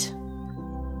just,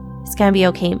 it's gonna be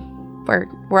okay.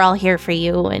 We're all here for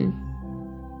you, and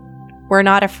we're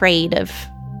not afraid of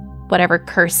whatever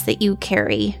curse that you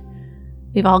carry.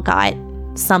 We've all got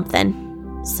something.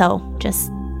 So just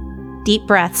deep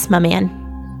breaths, my man.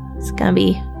 It's gonna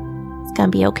be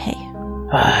okay.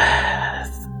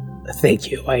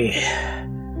 Thank you.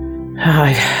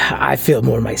 I feel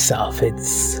more myself. I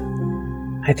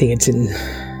think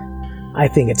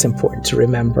it's important to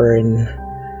remember, and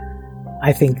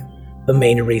I think the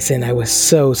main reason I was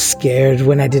so scared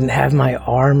when I didn't have my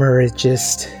armor is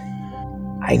just,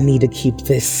 I need to keep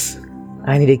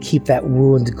that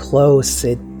wound close.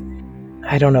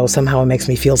 I don't know, somehow it makes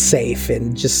me feel safe,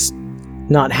 and just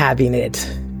not having it,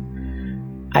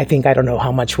 I think, I don't know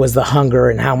how much was the hunger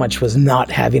and how much was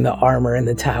not having the armor in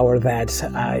the tower, that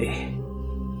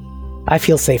I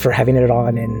feel safer having it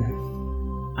on,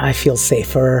 and I feel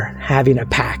safer having a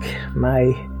pack.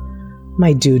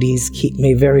 My duties keep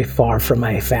me very far from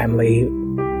my family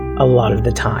a lot of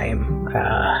the time.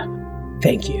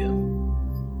 Thank you.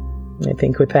 I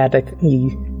think with that,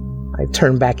 I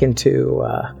turn back into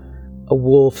a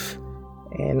wolf,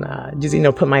 and just,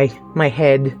 put my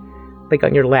head like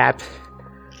on your lap.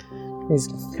 He's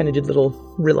kind of did a little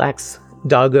relax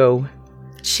doggo.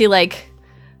 She what's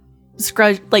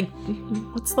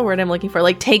the word I'm looking for?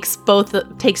 Like takes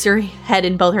your head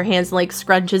in both her hands and like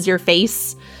scrunches your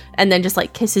face, and then just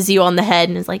like kisses you on the head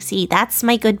and is like, see, that's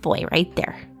my good boy right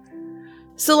there.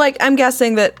 So like, I'm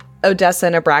guessing that Odessa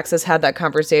and Abraxas had that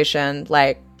conversation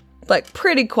like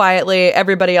pretty quietly.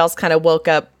 Everybody else kind of woke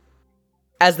up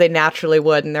as they naturally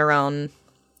would in their own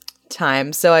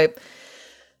time. So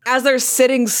as they're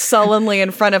sitting sullenly in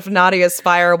front of Nadia's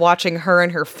fire, watching her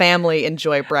and her family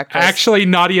enjoy breakfast. Actually,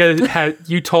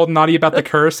 you told Nadia about the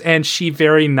curse, and she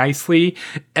very nicely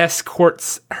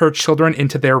escorts her children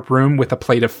into their room with a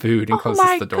plate of food and closes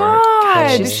the door.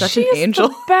 God, she's such an angel.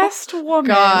 The best woman.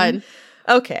 God.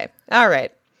 Okay, all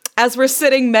right. As we're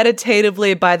sitting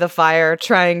meditatively by the fire,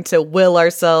 trying to will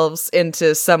ourselves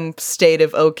into some state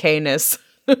of okayness,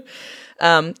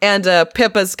 and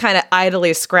Pippa's kind of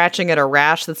idly scratching at a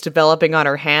rash that's developing on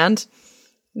her hand.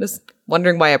 Just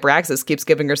wondering why Abraxas keeps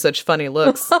giving her such funny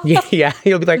looks. Yeah,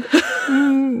 he'll be like...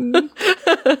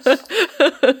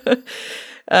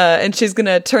 and she's going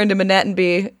to turn to Manette and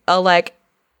be like,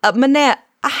 Manette,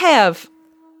 I have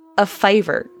a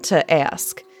favor to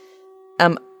ask.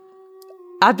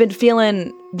 I've been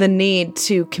feeling the need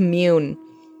to commune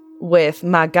with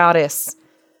my goddess,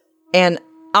 and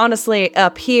honestly,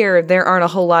 up here, there aren't a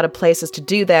whole lot of places to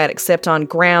do that except on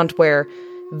ground where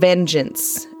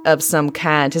vengeance of some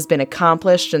kind has been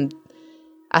accomplished, and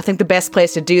I think the best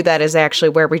place to do that is actually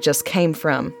where we just came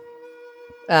from.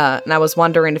 And I was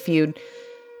wondering if you'd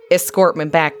escort me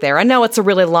back there. I know it's a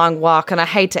really long walk, and I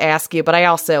hate to ask you, but I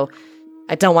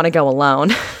don't want to go alone.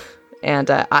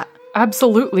 And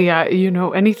Absolutely,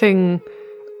 anything,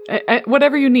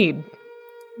 whatever you need.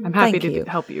 I'm happy to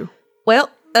help you. Well,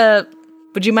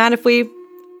 would you mind if we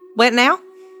went now?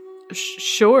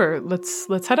 Sure, let's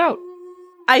head out.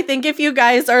 I think if you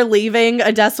guys are leaving,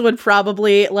 Odessa would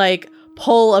probably like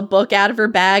pull a book out of her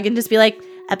bag and just be like,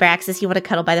 Abraxas, you want to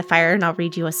cuddle by the fire and I'll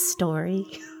read you a story?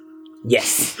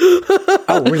 Yes.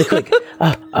 Oh, really quick.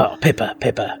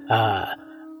 Pippa.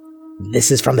 This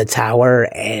is from the tower,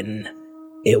 and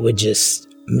it would just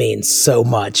mean so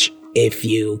much if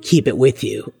you keep it with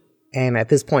you. And at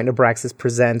this point, Abraxas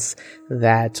presents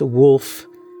that wolf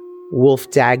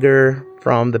wolf dagger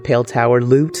from the Pale Tower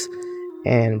loot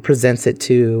and presents it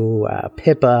to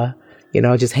Pippa,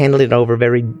 just handling it over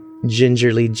very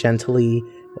gingerly, gently,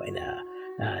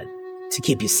 to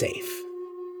keep you safe.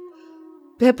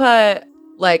 Pippa,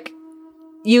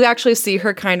 you actually see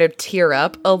her kind of tear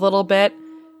up a little bit.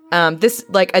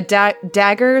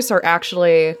 Daggers are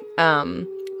actually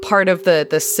part of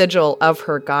the sigil of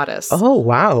her goddess. Oh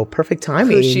wow, perfect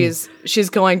timing. Who she's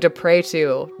going to pray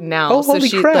to now. Oh, holy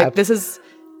crap. This is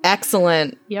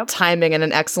excellent timing and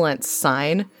an excellent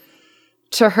sign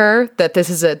to her that this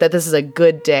is a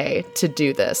good day to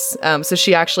do this. So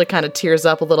she actually kind of tears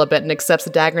up a little bit and accepts the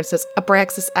dagger and says,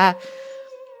 Abraxas,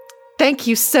 thank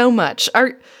you so much.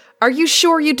 Are you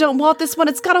sure you don't want this one?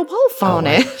 It's got a wolf on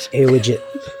it.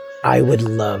 I would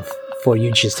love for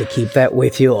you just to keep that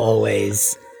with you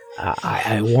always.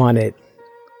 I want it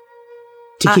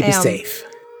to keep you safe.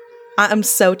 I am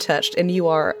so touched, and you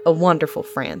are a wonderful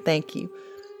friend. Thank you.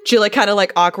 She kind of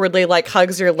awkwardly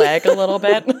hugs your leg a little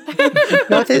bit.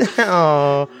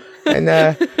 And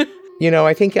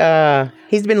I think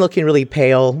he's been looking really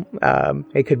pale.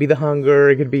 It could be the hunger,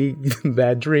 it could be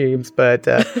bad dreams, but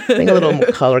I think a little more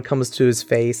color comes to his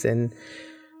face, and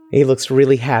he looks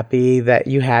really happy that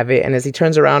you have it. And as he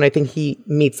turns around, I think he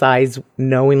meets eyes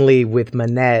knowingly with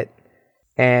Manette,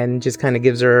 and just kind of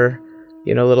gives her,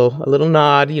 a little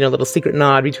nod, a little secret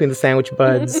nod between the sandwich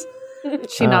buds.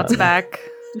 She nods back.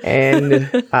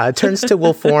 And turns to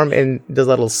wolf form and does a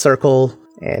little circle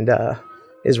and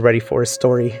is ready for his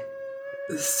story.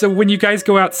 So when you guys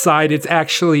go outside, it's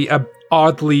actually a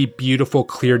oddly beautiful,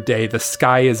 clear day. The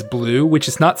sky is blue, which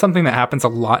is not something that happens a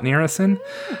lot in Arison.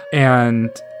 And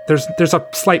there's a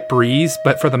slight breeze,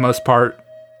 but for the most part,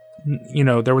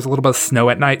 there was a little bit of snow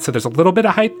at night, so there's a little bit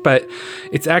of height, but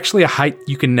it's actually a height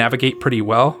you can navigate pretty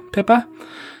well, Pippa.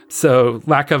 So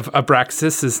lack of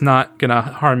Abraxas is not gonna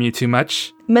harm you too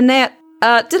much. Manette,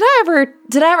 did I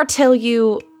ever tell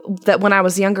you that when I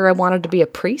was younger I wanted to be a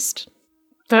priest?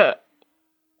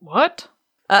 What?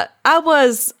 I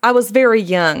was very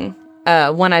young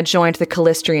when I joined the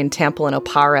Callistrian Temple in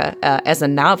Opara as a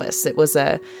novice. It was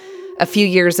a few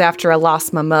years after I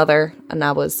lost my mother, and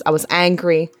I was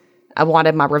angry. I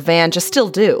wanted my revenge. I still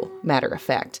do, matter of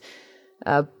fact.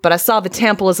 But I saw the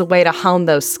temple as a way to hone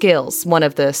those skills. One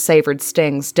of the Savored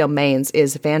Sting's domains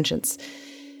is vengeance.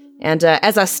 And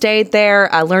as I stayed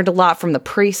there, I learned a lot from the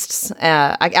priests.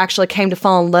 I actually came to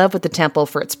fall in love with the temple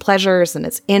for its pleasures and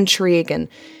its intrigue and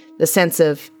the sense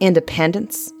of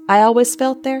independence I always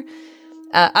felt there.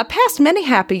 I passed many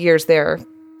happy years there,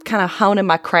 kind of honing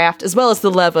my craft, as well as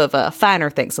the love of finer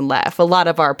things in life. A lot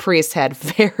of our priests had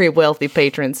very wealthy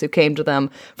patrons who came to them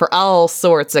for all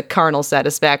sorts of carnal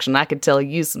satisfaction. I could tell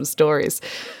you some stories.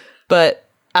 But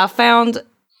I found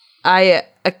I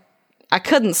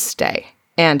couldn't stay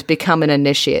and become an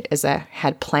initiate as I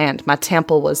had planned. My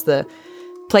temple was the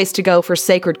place to go for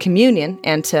sacred communion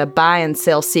and to buy and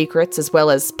sell secrets, as well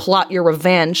as plot your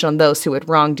revenge on those who had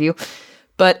wronged you.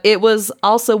 But it was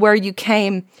also where you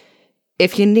came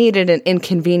if you needed an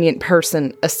inconvenient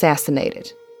person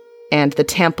assassinated. And the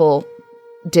temple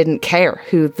didn't care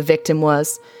who the victim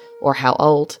was, or how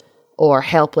old, or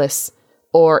helpless,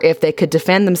 or if they could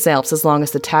defend themselves as long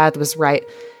as the tithe was right,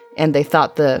 and they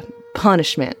thought the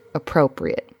punishment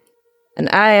appropriate. And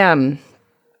I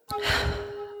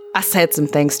said some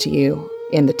things to you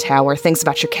in the tower, things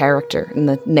about your character and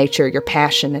the nature of your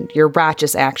passion and your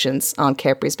righteous actions on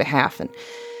Capri's behalf. And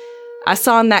I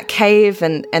saw in that cave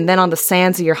and then on the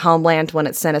sands of your homeland when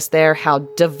it sent us there how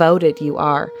devoted you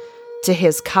are to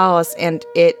his cause, and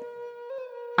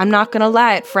I'm not going to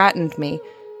lie, it frightened me.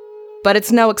 But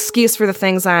it's no excuse for the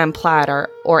things I implied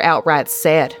or outright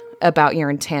said about your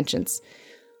intentions.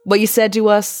 What you said to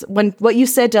us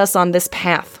on this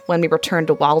path when we returned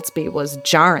to Waldsby was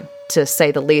jarring, to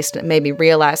say the least, and it made me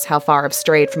realize how far I've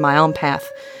strayed from my own path.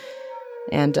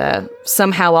 And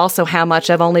somehow also how much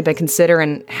I've only been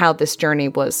considering how this journey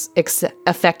was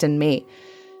affecting me.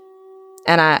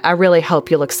 And I really hope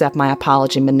you'll accept my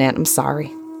apology, Manette. I'm sorry.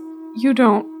 You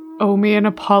don't owe me an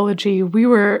apology. We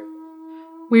were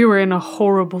in a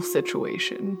horrible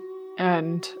situation.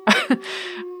 And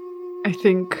I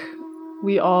think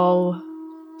we all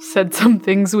said some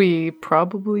things we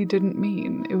probably didn't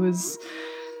mean.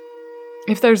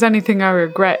 If there's anything I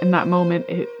regret in that moment,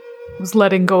 it was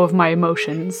letting go of my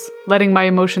emotions, letting my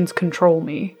emotions control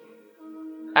me.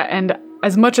 And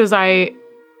as much as I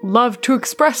love to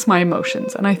express my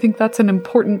emotions, and I think that's an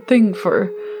important thing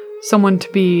for someone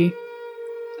to be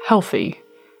healthy,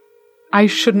 I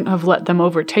shouldn't have let them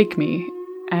overtake me.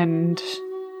 And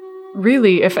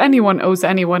really, if anyone owes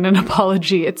anyone an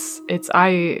apology, it's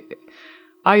I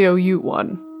owe you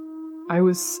one. I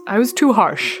was too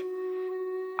harsh.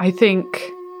 I think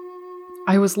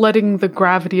I was letting the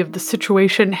gravity of the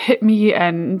situation hit me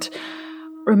and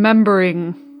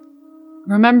remembering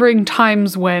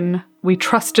times when we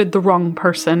trusted the wrong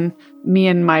person, me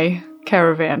and my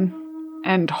caravan,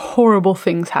 and horrible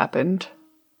things happened.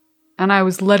 And I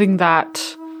was letting that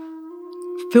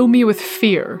fill me with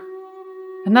fear.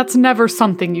 And that's never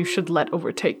something you should let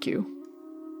overtake you.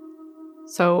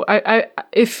 So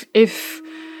if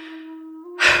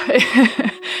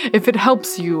if it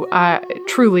helps you,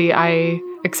 truly I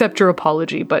accept your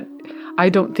apology, but I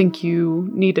don't think you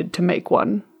needed to make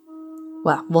one.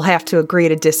 Well, we'll have to agree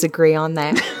to disagree on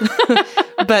that.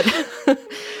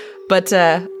 but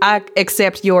I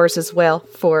accept yours as well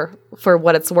for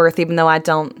what it's worth, even though I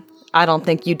don't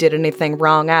think you did anything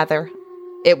wrong either.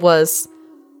 It was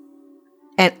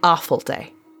an awful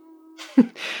day.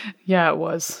 Yeah, it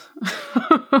was.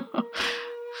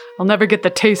 I'll never get the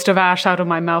taste of ash out of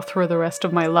my mouth for the rest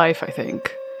of my life, I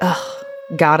think. Ugh,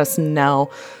 goddess,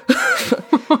 no.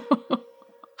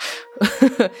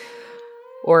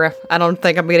 Or I don't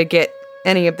think I'm going to get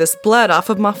any of this blood off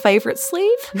of my favorite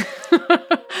sleeve.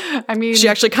 I mean... She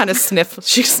actually kind of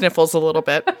sniffles a little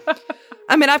bit.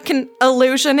 I mean, I can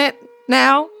illusion it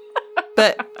now,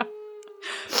 but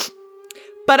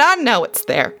I know it's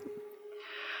there.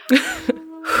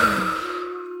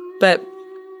 But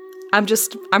I'm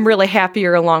really happy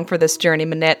you're along for this journey,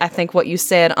 Minette. I think what you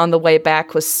said on the way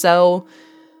back was so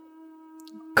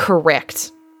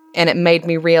correct, and it made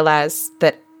me realize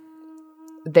that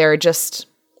there are just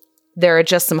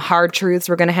some hard truths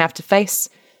we're going to have to face,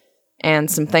 and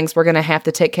some things we're going to have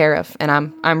to take care of. And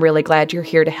I'm really glad you're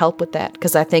here to help with that,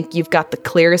 because I think you've got the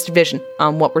clearest vision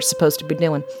on what we're supposed to be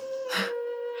doing.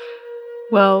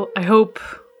 Well, I hope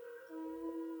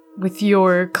with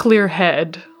your clear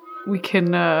head, we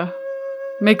can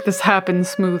make this happen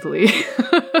smoothly.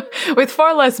 With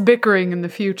far less bickering in the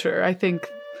future. I think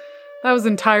that was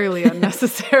entirely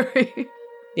unnecessary.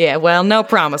 Yeah, well, no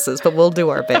promises, but we'll do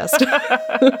our best.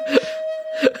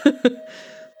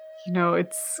 You know,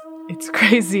 it's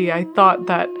crazy. I thought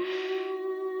that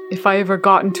if I ever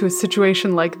got into a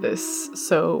situation like this,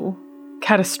 so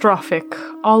catastrophic,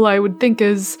 all I would think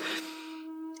is,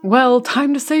 well,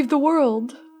 time to save the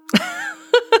world.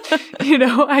 You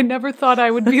know, I never thought I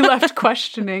would be left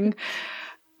questioning,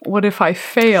 what if I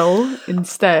fail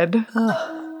instead?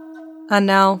 I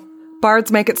know.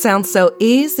 Bards make it sound so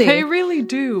easy. They really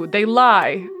do. They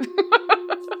lie.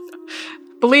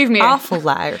 Believe me. Awful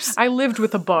liars. I lived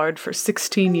with a bard for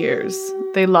 16 years.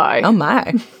 They lie. Oh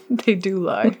my. They do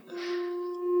lie.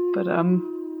 But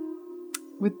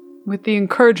with the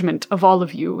encouragement of all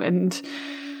of you and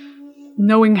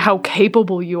knowing how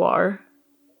capable you are,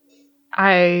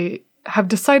 I have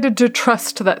decided to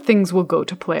trust that things will go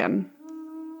to plan.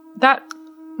 That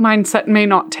mindset may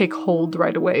not take hold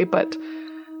right away, but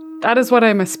that is what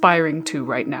I'm aspiring to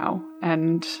right now.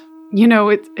 And, you know,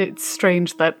 it's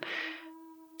strange that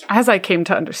as I came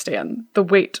to understand the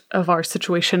weight of our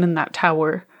situation in that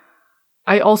tower,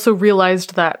 I also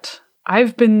realized that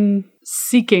I've been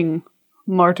seeking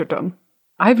martyrdom.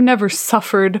 I've never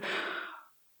suffered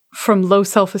from low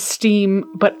self-esteem,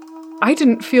 but I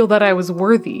didn't feel that I was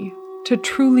worthy to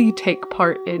truly take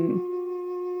part in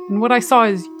what I saw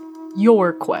as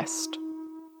your quest.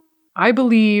 I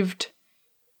believed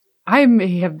I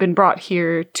may have been brought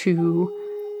here to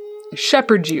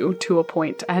shepherd you to a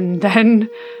point and then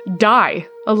die,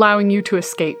 allowing you to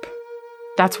escape.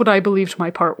 That's what I believed my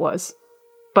part was.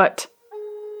 But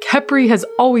Khepri has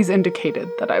always indicated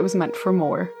that I was meant for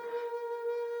more.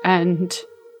 And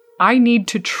I need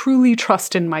to truly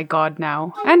trust in my god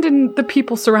now, and in the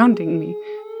people surrounding me.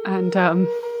 And I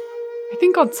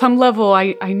think on some level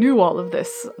I knew all of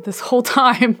this whole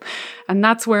time, and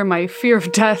that's where my fear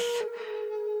of death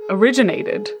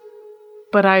originated.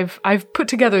 But I've put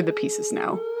together the pieces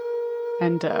now,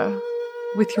 and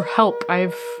with your help,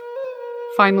 I've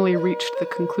finally reached the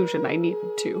conclusion I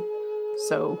needed to.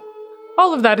 So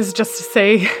all of that is just to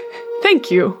say thank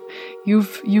you.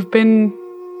 You've been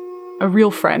a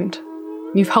real friend.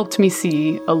 You've helped me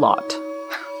see a lot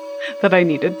that I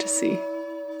needed to see.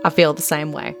 I feel the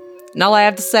same way. And all I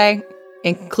have to say,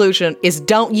 in conclusion, is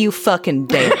don't you fucking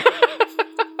dare.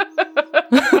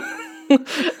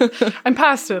 I'm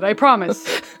past it, I promise.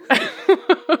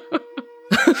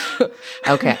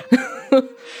 Okay.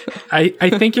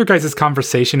 I think your guys'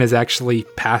 conversation is actually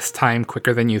past time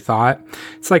quicker than you thought.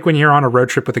 It's like when you're on a road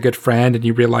trip with a good friend and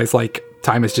you realize like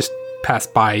time has just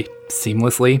passed by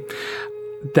seamlessly.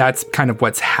 That's kind of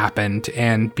what's happened.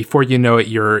 And before you know it,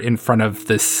 you're in front of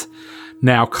this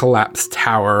now collapsed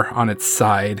tower on its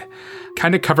side.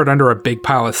 kind of covered under a big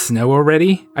pile of snow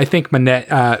already. I think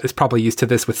Manette is probably used to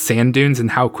this with sand dunes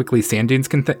and how quickly sand dunes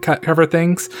can cover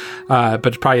things. But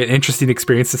it's probably an interesting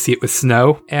experience to see it with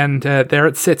snow. And there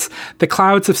it sits. The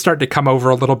clouds have started to come over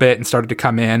a little bit and started to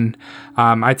come in.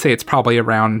 I'd say it's probably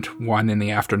around 1 in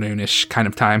the afternoon-ish kind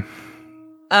of time.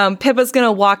 Pippa's going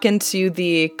to walk into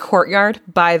the courtyard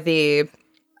by the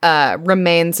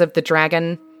remains of the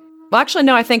dragon. Well, actually,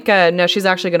 no, I think, no, she's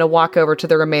actually going to walk over to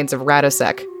the remains of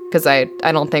Radosek, because I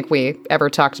don't think we ever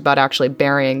talked about actually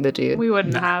burying the dude. We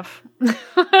wouldn't have.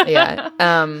 Yeah.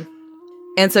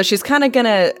 And so she's kind of going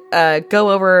to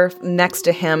go over next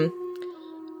to him.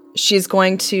 She's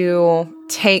going to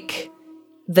take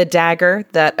the dagger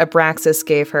that Abraxas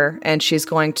gave her, and she's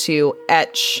going to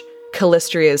etch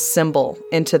Callistria's symbol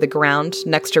into the ground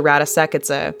next to Radosek. It's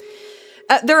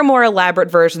there are more elaborate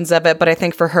versions of it, but I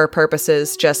think for her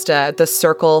purposes, just the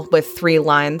circle with 3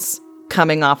 lines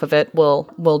coming off of it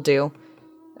will do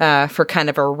for kind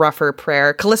of a rougher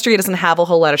prayer. Callistria doesn't have a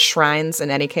whole lot of shrines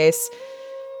in any case,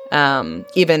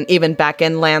 even back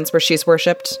in lands where she's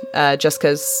worshipped, just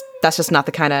because that's just not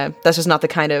the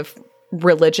kind of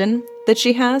religion that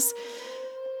she has.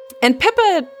 And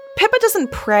Pippa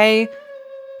doesn't pray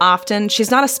often.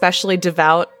 She's not especially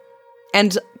devout.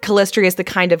 And Callistria is the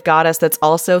kind of goddess that's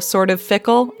also sort of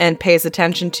fickle and pays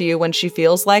attention to you when she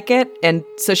feels like it. And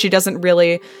so she doesn't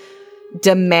really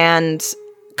demand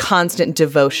constant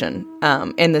devotion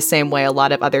in the same way a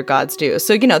lot of other gods do.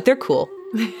 So, they're cool.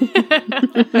 Be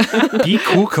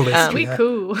cool, Callistria. We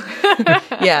cool.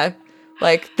 Yeah.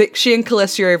 Like, she and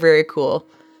Callistria are very cool.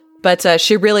 But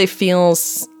she really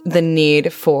feels the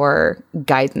need for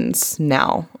guidance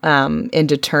now in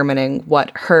determining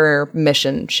what her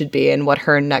mission should be and what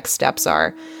her next steps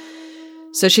are.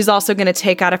 So she's also going to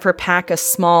take out of her pack a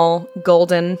small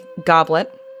golden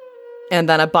goblet and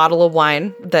then a bottle of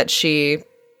wine that she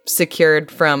secured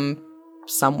from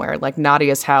somewhere, like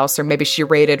Nadia's house, or maybe she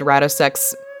raided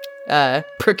Radosek's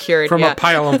procured from a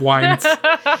pile of wines.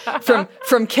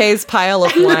 from Kay's pile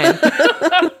of wine.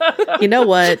 You know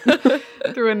what?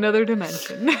 Through another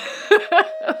dimension.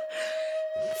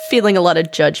 Feeling a lot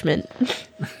of judgment.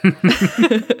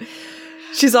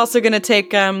 She's also going to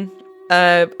take a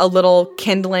little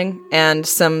kindling and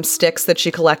some sticks that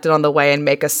she collected on the way and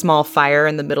make a small fire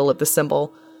in the middle of the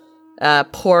symbol.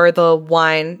 Pour the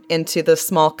wine into the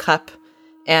small cup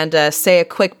and say a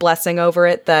quick blessing over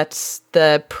it that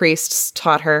the priests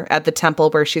taught her at the temple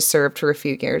where she served for a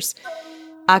few years.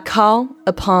 I call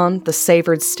upon the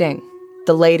savored sting,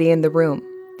 the lady in the room,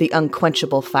 the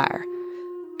unquenchable fire.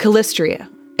 Callistria,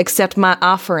 accept my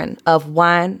offering of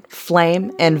wine,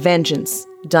 flame, and vengeance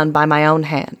done by my own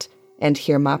hand, and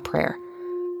hear my prayer.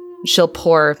 She'll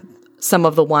pour some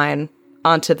of the wine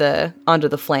onto the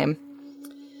flame.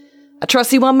 I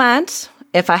trust you won't mind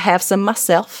if I have some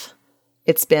myself.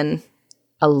 It's been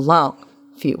a long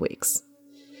few weeks.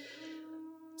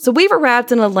 So we've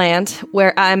arrived in a land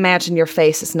where I imagine your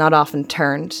face is not often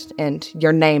turned and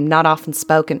your name not often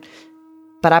spoken.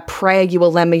 But I pray you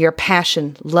will lend me your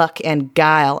passion, luck, and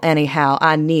guile anyhow.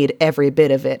 I need every bit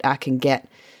of it I can get.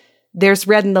 There's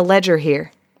red in the ledger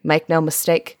here. Make no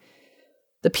mistake.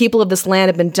 The people of this land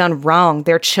have been done wrong,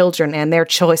 their children and their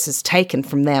choices taken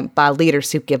from them by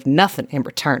leaders who give nothing in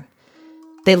return.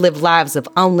 They live lives of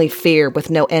only fear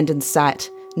with no end in sight,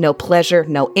 no pleasure,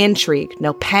 no intrigue,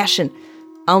 no passion,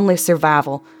 only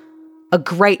survival. A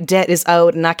great debt is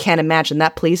owed, and I can't imagine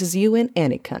that pleases you in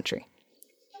any country.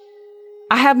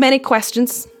 I have many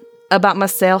questions about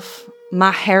myself,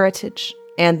 my heritage,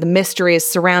 and the mysteries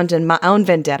surrounding my own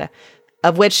vendetta,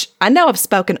 of which I know I've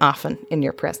spoken often in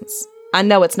your presence. I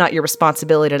know it's not your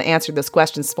responsibility to answer those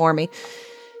questions for me.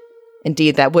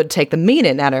 Indeed, that would take the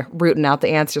meaning out of rooting out the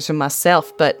answers for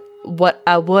myself, but what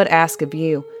I would ask of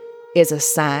you is a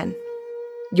sign.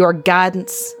 Your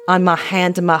guidance on my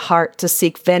hand and my heart to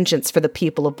seek vengeance for the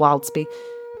people of Wildsby,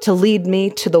 to lead me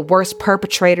to the worst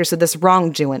perpetrators of this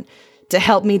wrongdoing, to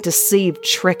help me deceive,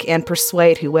 trick, and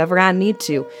persuade whoever I need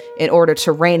to in order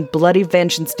to rain bloody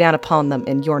vengeance down upon them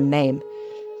in your name.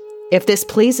 If this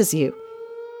pleases you,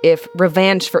 if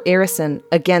revenge for Irison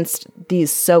against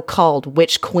these so-called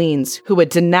witch queens who would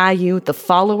deny you the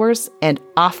followers and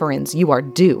offerings you are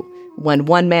due when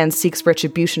one man seeks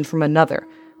retribution from another,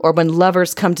 or when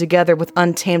lovers come together with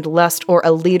untamed lust, or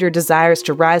a leader desires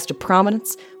to rise to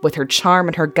prominence with her charm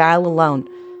and her guile alone,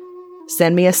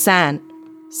 send me a sign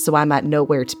so I might know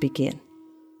where to begin.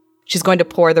 She's going to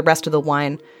pour the rest of the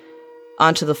wine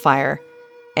onto the fire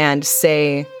and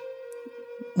say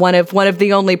one of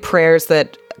the only prayers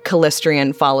that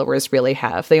Callistrian followers really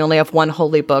have. They only have one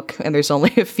holy book, and there's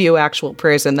only a few actual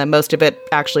prayers in them. Most of it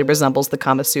actually resembles the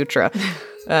Kama Sutra.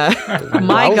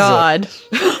 My God.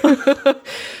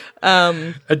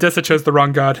 Odessa chose the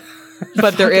wrong god.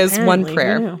 But there is one Apparently,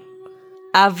 prayer. yeah.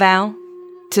 I vow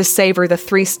to savor the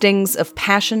 3 stings of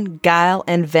passion, guile,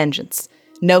 and vengeance.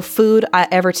 No food I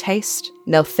ever taste,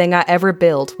 no thing I ever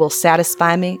build will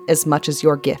satisfy me as much as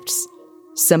your gifts.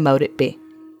 So mote it be.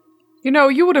 You know,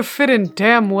 you would have fit in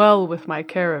damn well with my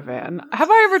caravan. Have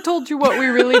I ever told you what we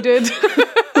really did?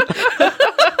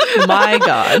 My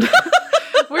God.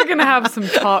 We're gonna have some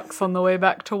talks on the way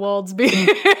back to Waldsby.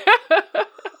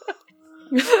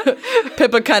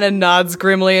 Pippa kind of nods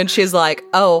grimly and she's like,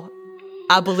 oh,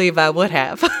 I believe I would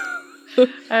have.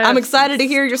 I'm excited to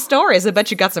hear your stories. I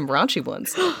bet you got some raunchy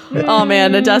ones. Oh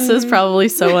man, Odessa's probably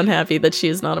so unhappy that she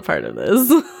is not a part of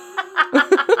this.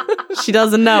 She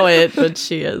doesn't know it, but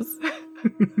she is.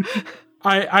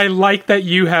 I like that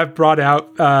you have brought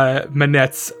out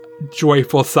Manette's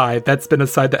joyful side. That's been a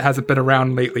side that hasn't been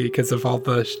around lately because of all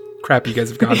the crap you guys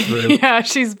have gone through. Yeah,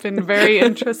 she's been very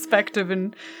introspective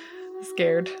and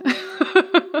scared.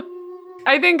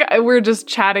 I think we're just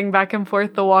chatting back and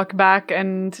forth the walk back,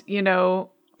 and, you know,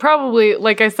 probably,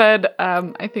 like I said,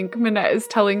 I think Manette is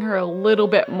telling her a little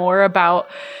bit more about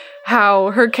how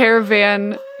her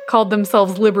caravan called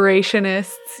themselves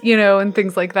liberationists, you know, and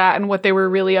things like that, and what they were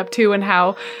really up to, and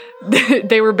how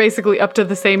they were basically up to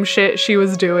the same shit she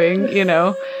was doing, you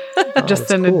know,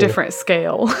 just in a different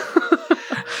scale.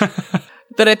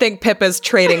 Then I think Pippa's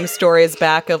trading stories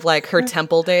back of like her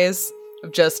temple days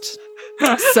of just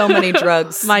so many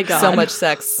drugs, My God. so much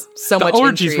sex, so The much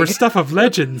orgies intrigue. were stuff of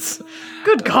legends.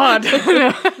 Good God.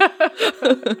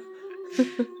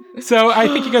 So I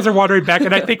think you guys are wandering back,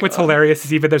 and I think what's hilarious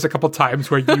is even there's a couple times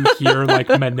where you hear like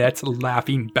Manette's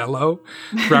laughing bellow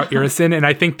throughout Irison, and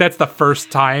I think that's the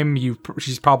first time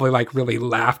she's probably like really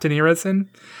laughed in Irison.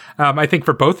 I think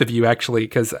for both of you actually,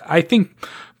 because I think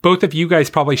both of you guys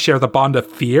probably share the bond of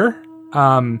fear,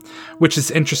 which is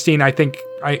interesting. I think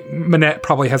Manette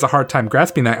probably has a hard time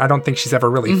grasping that. I don't think she's ever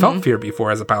really felt fear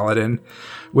before as a paladin,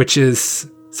 which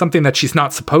is something that she's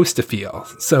not supposed to feel.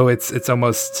 So it's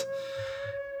almost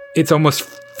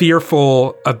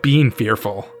fearful of being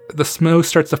fearful. The snow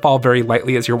starts to fall very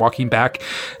lightly as you're walking back.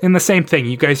 And the same thing,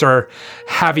 you guys are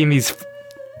having these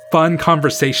fun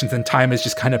conversations and time is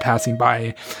just kind of passing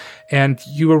by. And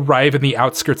you arrive in the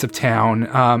outskirts of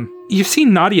town. You've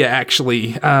seen Nadia,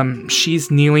 actually. She's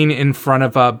kneeling in front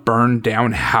of a burned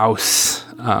down house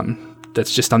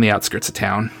that's just on the outskirts of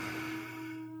town.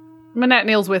 Manette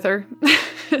kneels with her.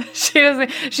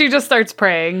 She just starts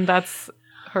praying. That's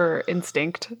her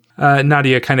instinct.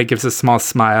 Nadia kind of gives a small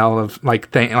smile of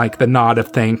like the nod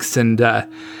of thanks, and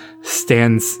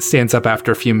stands up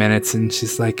after a few minutes, and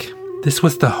she's like, "This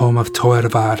was the home of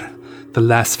Torvar, the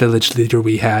last village leader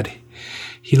we had.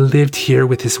 He lived here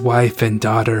with his wife and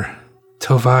daughter.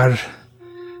 Tovar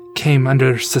came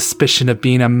under suspicion of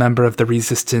being a member of the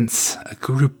Resistance, a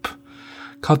group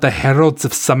called the Heralds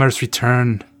of Summer's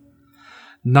Return.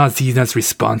 Nazina's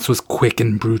response was quick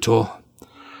and brutal.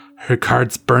 Her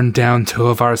guards burned down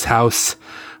Tovar's house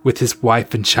with his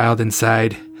wife and child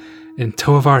inside, and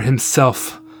Tovar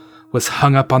himself was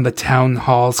hung up on the town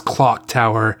hall's clock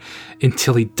tower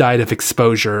until he died of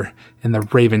exposure, and the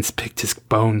ravens picked his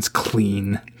bones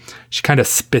clean." She kind of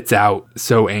spits out,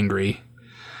 so angry.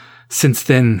 "Since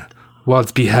then,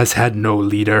 Waldsby has had no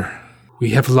leader. We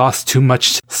have lost too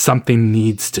much. Something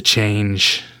needs to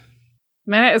change."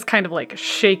 Manette is kind of like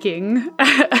shaking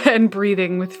and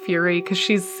breathing with fury because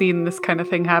she's seen this kind of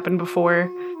thing happen before.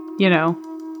 You know,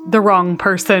 the wrong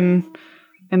person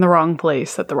in the wrong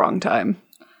place at the wrong time.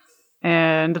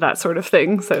 And that sort of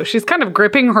thing. So she's kind of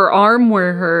gripping her arm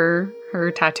where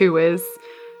her tattoo is,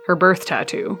 her birth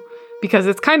tattoo, because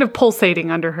it's kind of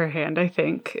pulsating under her hand, I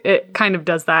think. It kind of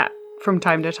does that from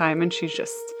time to time, and she's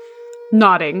just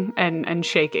nodding and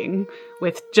shaking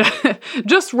with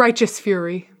just righteous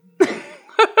fury.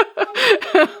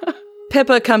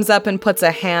 Pippa comes up and puts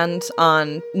a hand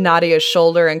on Nadia's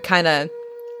shoulder and kind of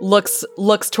looks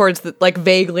towards like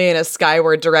vaguely in a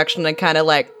skyward direction and kind of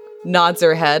like nods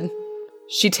her head.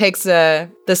 She takes the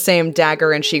same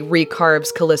dagger and she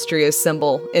recarves Callistria's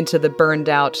symbol into the burned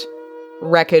out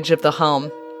wreckage of the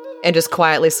home and just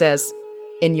quietly says,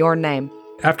 "In your name."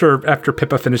 After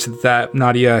Pippa finishes that,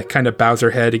 Nadia kind of bows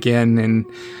her head again and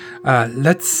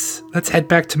let's head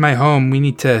back to my home. We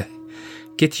need to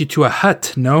get you to a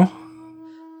hut, no?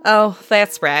 Oh,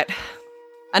 that's right.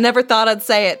 I never thought I'd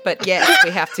say it, but yes,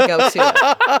 we have to go to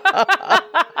a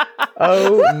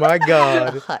Oh my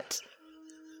god. hut.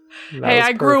 Hey,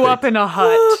 I grew up in a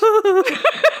hut.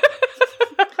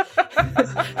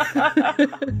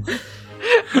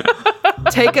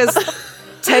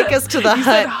 Take take us to the You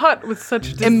said hut hut with such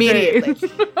disdain. immediately.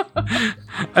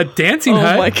 A dancing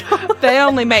hut? Oh my god. That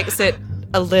only makes it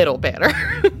a little better.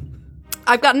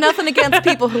 I've got nothing against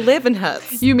people who live in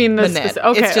huts. You mean this? Manette.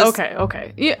 Okay, It's just-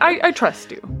 okay. Yeah, I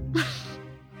trust you.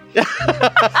 I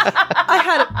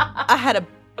had a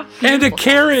And a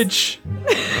carriage.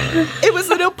 it was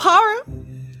an Opara.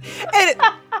 And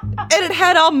it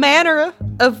had all manner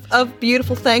of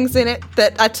beautiful things in it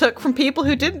that I took from people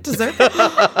who didn't deserve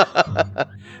it.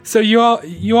 So you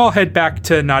all head back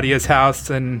to Nadia's house,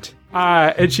 and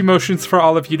she motions for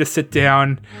all of you to sit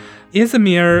down.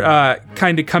 Izamir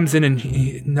kind of comes in,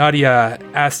 and Nadia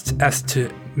asked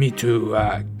me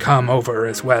to come over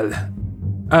as well.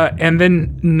 And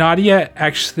then Nadia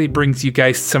actually brings you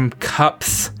guys some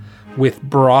cups with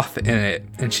broth in it,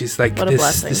 and she's like, What a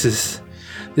blessing.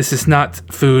 This is not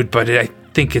food, but I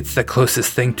think it's the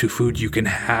closest thing to food you can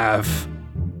have."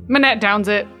 Manette downs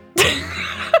it.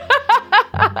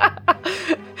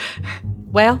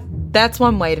 Well, that's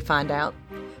one way to find out.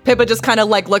 Pippa just kind of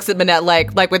like looks at Manette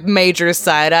like with major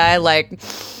side eye, like,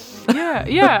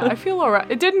 Yeah, I feel alright.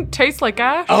 It didn't taste like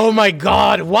ash. Oh my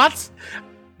god, what?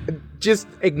 Just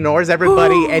ignores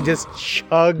everybody and just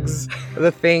chugs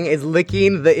the thing, is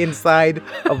licking the inside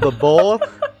of the bowl.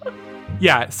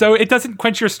 Yeah, so it doesn't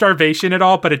quench your starvation at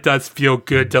all, but it does feel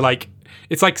good to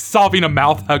it's like solving a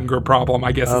mouth hunger problem,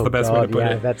 I guess is the best way to put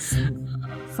it. That's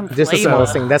Some just the flavor.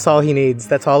 smallest thing. That's all he needs.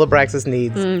 That's all Abraxas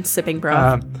needs. Sipping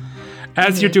broth.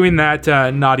 As you're doing that,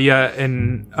 Nadia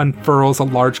unfurls a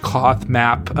large cloth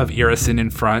map of Irison in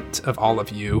front of all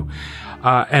of you,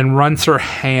 and runs her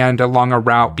hand along a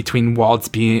route between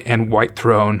Waldsby and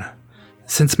Whitethrone.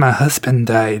 "Since my husband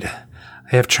died,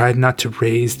 I have tried not to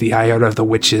raise the ire of the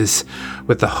witches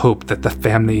with the hope that the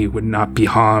family would not be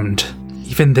harmed.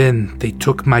 Even then, they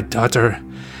took my daughter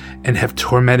and have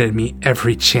tormented me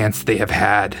every chance they have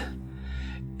had.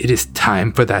 It is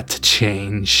time for that to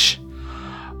change.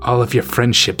 All of your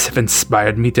friendships have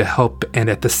inspired me to help, and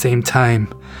at the same time,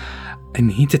 I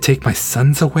need to take my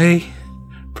sons away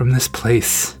from this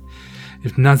place.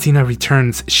 If Nazina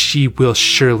returns, she will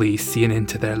surely see an end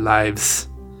to their lives.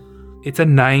 It's a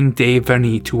 9-day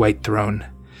journey to Whitethrone.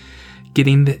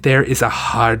 Getting there is a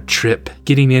hard trip.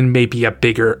 Getting in may be a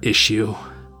bigger issue."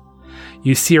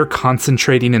 You see her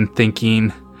concentrating and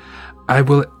thinking, "I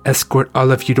will escort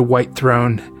all of you to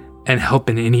Whitethrone and help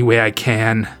in any way I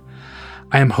can.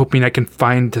 I am hoping I can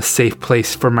find a safe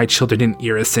place for my children in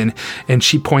Irison." And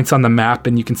she points on the map,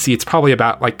 and you can see it's probably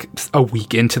about a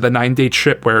week into the 9-day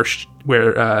trip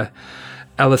where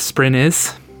Ellis Sprint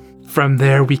is. "From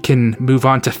there, we can move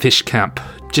on to Fish Camp,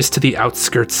 just to the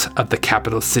outskirts of the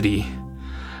capital city.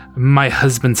 My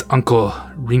husband's uncle,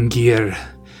 Ringir,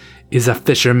 is a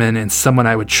fisherman and someone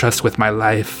I would trust with my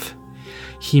life.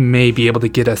 He may be able to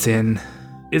get us in."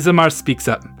 Izamar speaks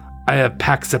up. "I have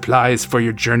packed supplies for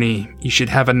your journey. You should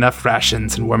have enough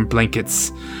rations and warm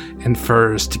blankets and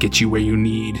furs to get you where you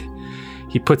need."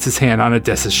 He puts his hand on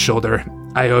Odessa's shoulder.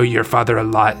 "I owe your father a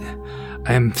lot.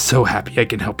 I am so happy I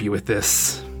can help you with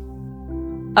this."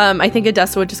 I think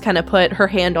Odessa would just kind of put her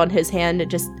hand on his hand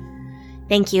and just,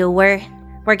 Thank you. We're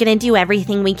gonna do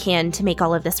everything we can to make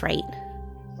all of this right.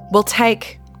 we'll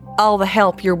take all the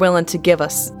help you're willing to give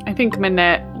us. I think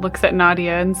Manette looks at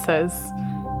Nadia and says,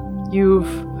 "You've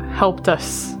helped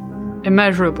us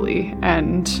immeasurably,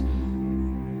 and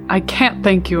I can't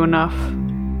thank you enough.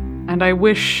 And I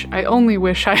only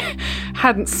wish I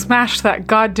hadn't smashed that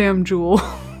goddamn jewel.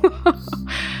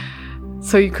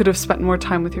 So you could have spent more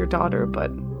time with your daughter, but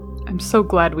I'm so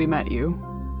glad we met you."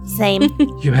 Same.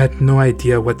 You had no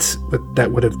idea what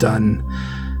that would have done.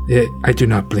 I do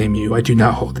not blame you. I do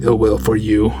not hold ill will for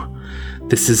you.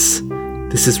 This is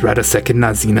Radosek and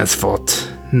Nazina's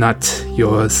fault, not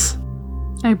yours.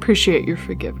 I appreciate your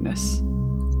forgiveness.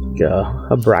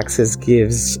 Abraxas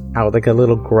gives out a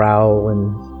little growl,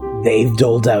 and they've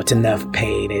doled out enough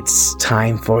pain. It's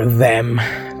time for them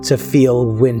to feel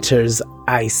winter's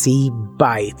icy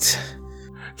bite.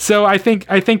 So I think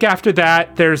after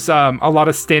that, there's a lot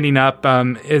of standing up.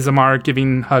 Izamar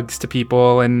giving hugs to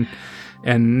people, and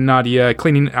Nadia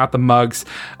cleaning out the mugs.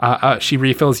 She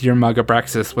refills your mug,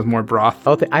 Abraxas, with more broth.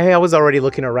 Oh, I was already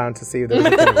looking around to see if there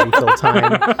was a refill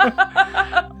time.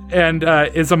 And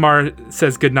Izamar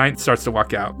says goodnight and starts to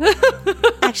walk out.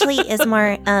 Actually,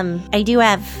 Ismar, I do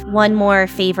have one more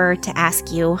favor to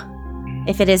ask you,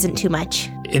 if it isn't too much.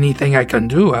 Anything I can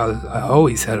do, I'll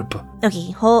always help.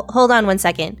 Okay, hold on one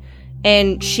second.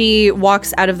 And she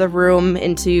walks out of the room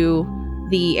into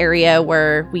the area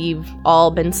where we've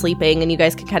all been sleeping, and you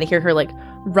guys can kind of hear her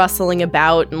rustling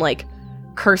about and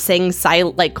cursing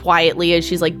quietly as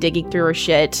she's digging through her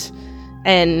shit.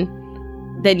 And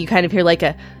then you kind of hear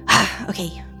a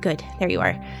Okay, good. There you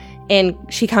are. And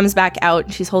she comes back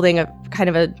out. She's holding a kind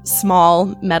of a small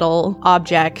metal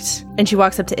object. And she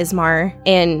walks up to Ismar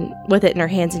and with it in her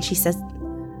hands and she says,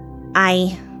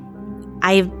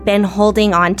 I've been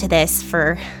holding on to this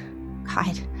for,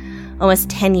 God, almost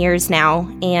 10 years now.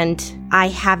 And I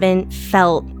haven't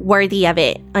felt worthy of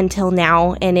it until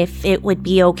now. And if it would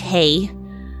be okay,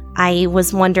 I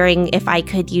was wondering if I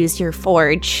could use your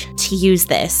forge to use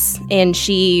this. And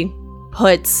she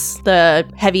puts the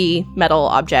heavy metal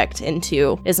object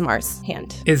into Ismar's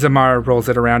hand. Ismar rolls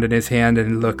it around in his hand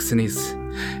and looks, and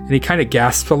he kind of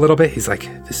gasps a little bit. He's like,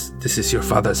 "This is your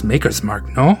father's maker's mark,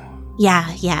 no?" Yeah,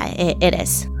 it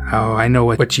is. Oh, I know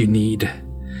what you need.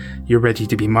 You're ready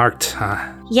to be marked, huh?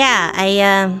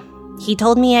 Yeah, he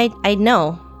told me I'd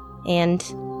know, and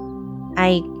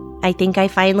I think I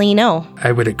finally know.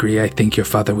 I would agree. I think your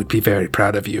father would be very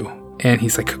proud of you. And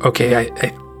he's like, okay,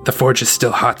 the forge is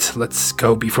still hot. Let's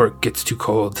go before it gets too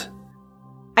cold.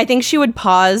 I think she would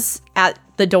pause at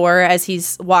the door as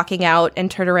he's walking out and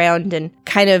turn around and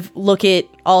kind of look at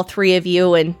all three of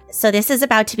you. And so this is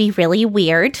about to be really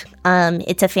weird.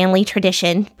 It's a family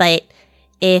tradition, but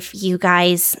if you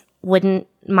guys wouldn't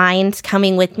mind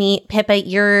coming with me, Pippa,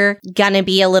 you're gonna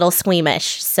be a little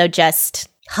squeamish, so just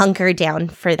hunker down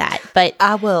for that. But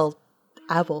I will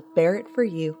bear it for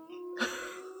you.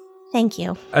 Thank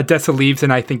you. Odessa leaves,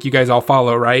 and I think you guys all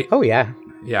follow, right? Oh, yeah.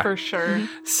 Yeah. For sure.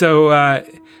 So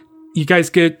you guys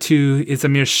get to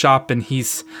Izamir's shop, and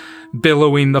he's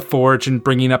billowing the forge and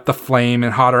bringing up the flame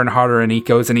and hotter, and he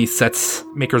goes and he sets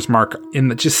Maker's Mark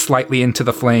just slightly into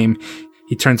the flame.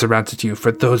 He turns around to you.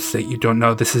 For those that you don't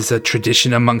know, this is a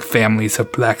tradition among families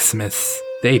of blacksmiths.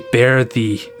 They bear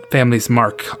the family's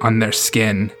mark on their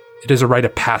skin. It is a rite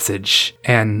of passage,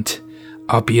 and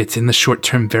albeit in the short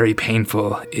term very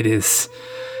painful, it is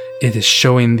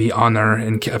showing the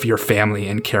honor of your family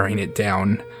and carrying it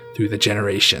down through the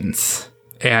generations.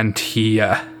 And he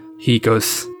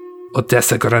goes,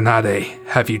 Odessa Granade,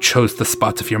 have you chose the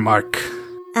spot of your mark?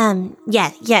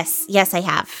 Yes, I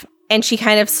have. And she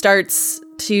kind of starts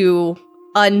to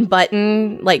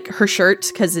unbutton like her shirt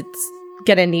because it's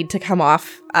gonna need to come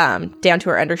off down to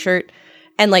her undershirt,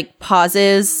 and like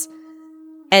pauses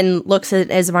and looks at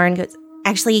Ismar and goes,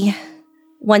 actually,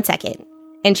 1 second.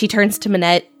 And she turns to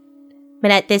Minette.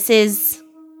 Minette, this is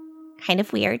kind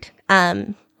of weird.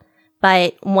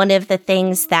 But one of the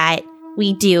things that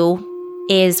we do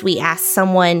is we ask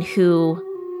someone who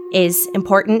is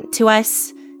important to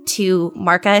us to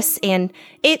mark us. And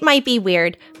it might be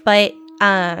weird, but,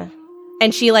 and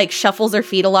she like shuffles her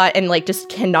feet a lot and like just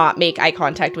cannot make eye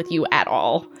contact with you at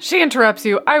all. She interrupts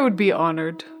you. I would be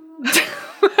honored.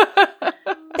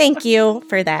 Thank you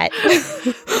for that.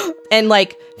 And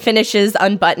like finishes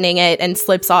unbuttoning it and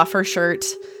slips off her shirt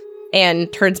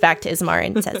and turns back to Ismar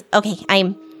and says, Okay,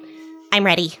 I'm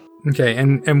ready. Okay,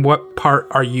 and what part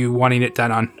are you wanting it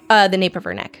done on? The nape of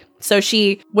her neck. So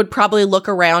she would probably look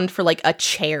around for like a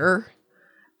chair.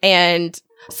 And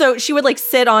so she would like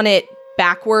sit on it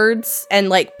backwards and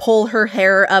like pull her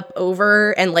hair up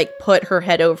over and like put her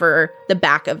head over the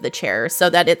back of the chair so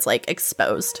that it's like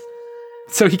exposed.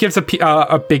 So he gives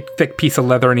a big thick piece of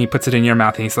leather and he puts it in your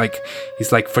mouth, and he's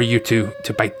like for you to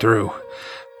bite through.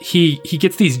 He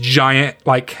gets these giant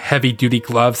like heavy duty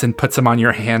gloves and puts them on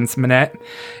your hands, Minette,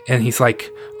 and he's like,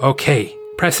 okay,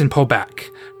 press and pull back.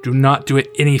 Do not do it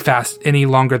any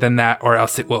longer than that, or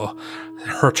else it will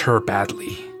hurt her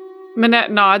badly.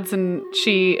 Minette nods and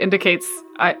she indicates,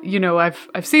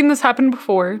 I've seen this happen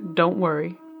before. Don't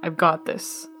worry, I've got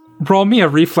this. Roll me a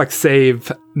reflex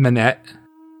save, Minette.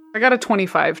 I got a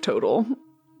 25 total.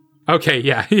 Okay,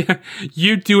 yeah.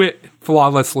 You do it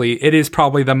flawlessly. It is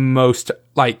probably the most,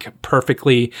 like,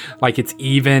 perfectly, like, it's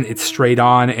even, it's straight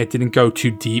on. It didn't go too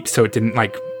deep, so it didn't,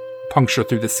 like, puncture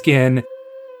through the skin.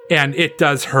 And it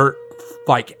does hurt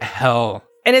like hell.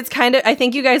 And it's kind of, I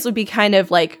think you guys would be kind of,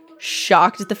 like,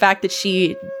 shocked at the fact that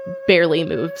she barely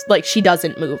moves. Like, she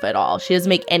doesn't move at all. She doesn't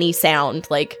make any sound.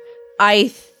 Like, I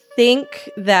think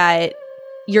that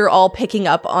you're all picking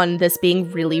up on this being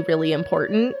really, really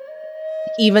important,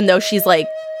 even though she's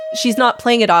not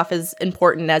playing it off as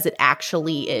important as it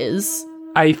actually is.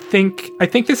 I think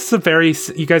this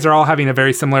is you guys are all having a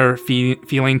very similar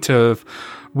feeling to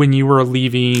when you were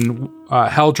leaving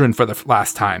Heldren for the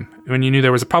last time, when you knew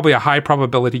there was probably a high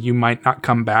probability you might not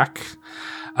come back,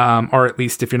 or at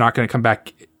least if you're not going to come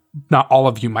back, not all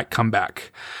of you might come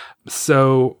back.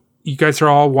 So you guys are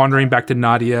all wandering back to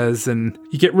Nadia's, and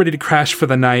you get ready to crash for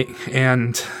the night,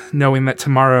 and knowing that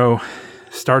tomorrow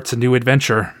starts a new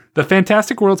adventure. The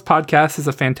Fantastic Worlds podcast is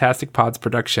a Fantastic Pods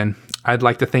production. I'd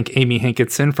like to thank Amy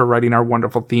Hankinson for writing our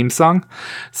wonderful theme song,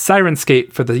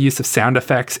 Sirenscape for the use of sound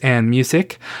effects and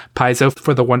music, Paizo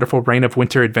for the wonderful Reign of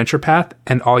Winter adventure path,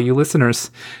 and all you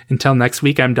listeners. Until next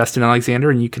week, I'm Dustin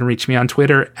Alexander, and you can reach me on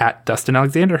Twitter at Dustin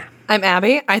Alexander. I'm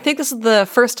Abby. I think this is the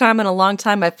first time in a long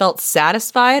time I felt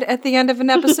satisfied at the end of an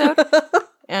episode.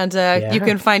 And you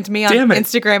can find me on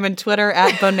Instagram and Twitter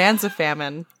at Bonanza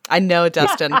Famine. I know,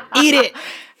 Dustin. Eat it.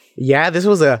 Yeah, this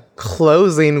was a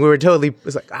closing. We were totally, it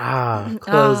was like,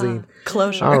 closing.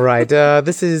 Closure. All right.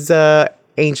 This is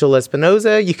Angel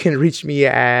Espinoza. You can reach me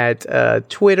at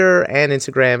Twitter and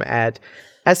Instagram at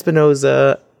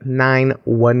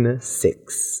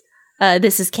Espinoza916.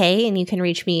 This is Kay, and you can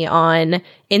reach me on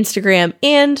Instagram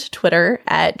and Twitter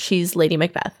at She's Lady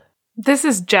Macbeth. This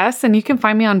is Jess, and you can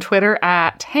find me on Twitter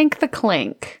at Hank the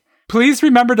Clink. Please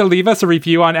remember to leave us a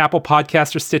review on Apple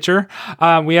Podcasts or Stitcher.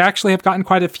 We actually have gotten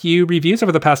quite a few reviews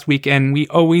over the past week, and we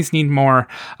always need more.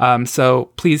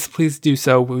 So please do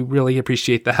so. We really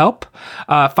appreciate the help.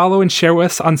 Follow and share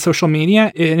us on social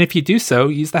media. And if you do so,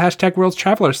 use the hashtag World's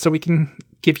Travelers so we can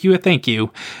give you a thank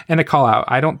you and a call out.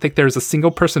 I don't think there's a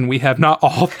single person we have not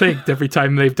all thanked every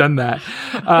time they've done that.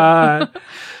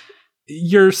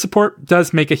 Your support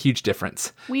does make a huge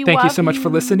difference. Thank you so much for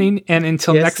listening. And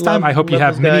until next time, I hope you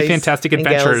have many fantastic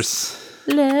adventures.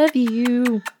 Love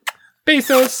you.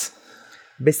 Besos.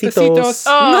 Besitos.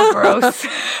 Oh, gross.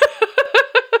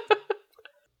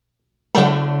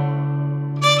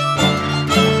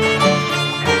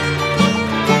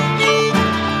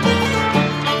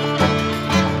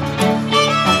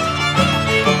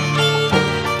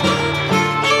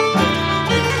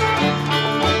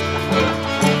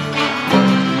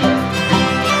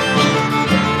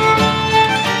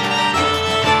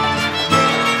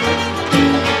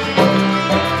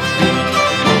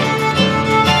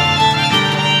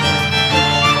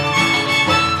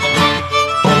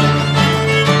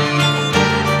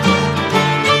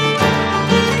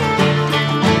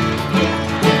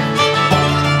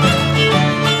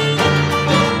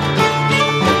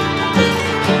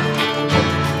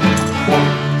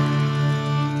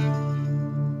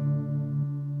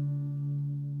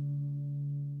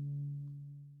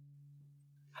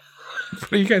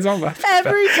 What are you guys all laughing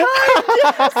Every time.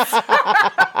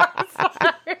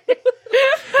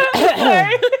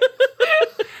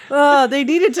 They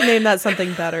needed to name that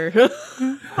something better.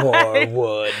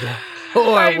 Horwood.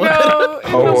 I know.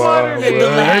 In the modern age. The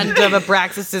land of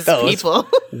Abraxas's people.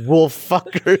 Wolf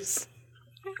fuckers.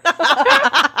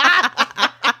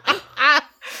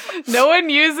 No one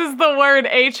uses the word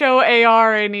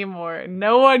HOAR anymore.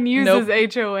 No one uses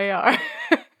HOAR.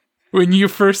 When you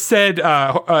first said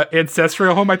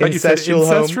ancestral home, I thought Ancestral you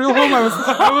said ancestral home. I was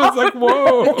like,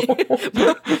 whoa.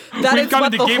 That We've is gone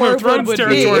what into the Game of Thrones Horwood would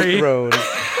be. territory.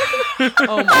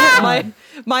 Oh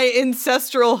my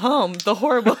ancestral home, the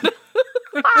Horwood.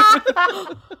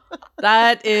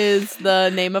 That is the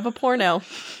name of a porno.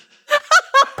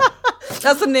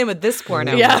 That's the name of this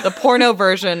porno. Yeah. The porno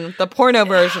version of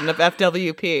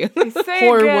FWP.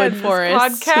 Horwood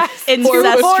Forest. Podcast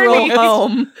Ancestral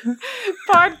home.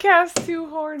 Podcast too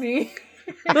horny.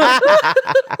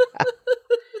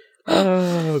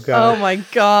 Oh, God. Oh my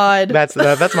god.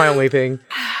 That's my only thing.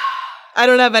 I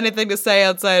don't have anything to say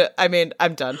outside. I mean,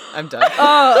 I'm done.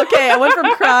 Oh, okay. I went from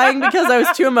crying because I was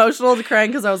too emotional to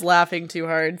crying because I was laughing too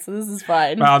hard. So this is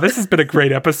fine. Wow, this has been a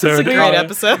great episode. It's a great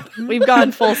episode. We've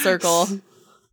gone full circle.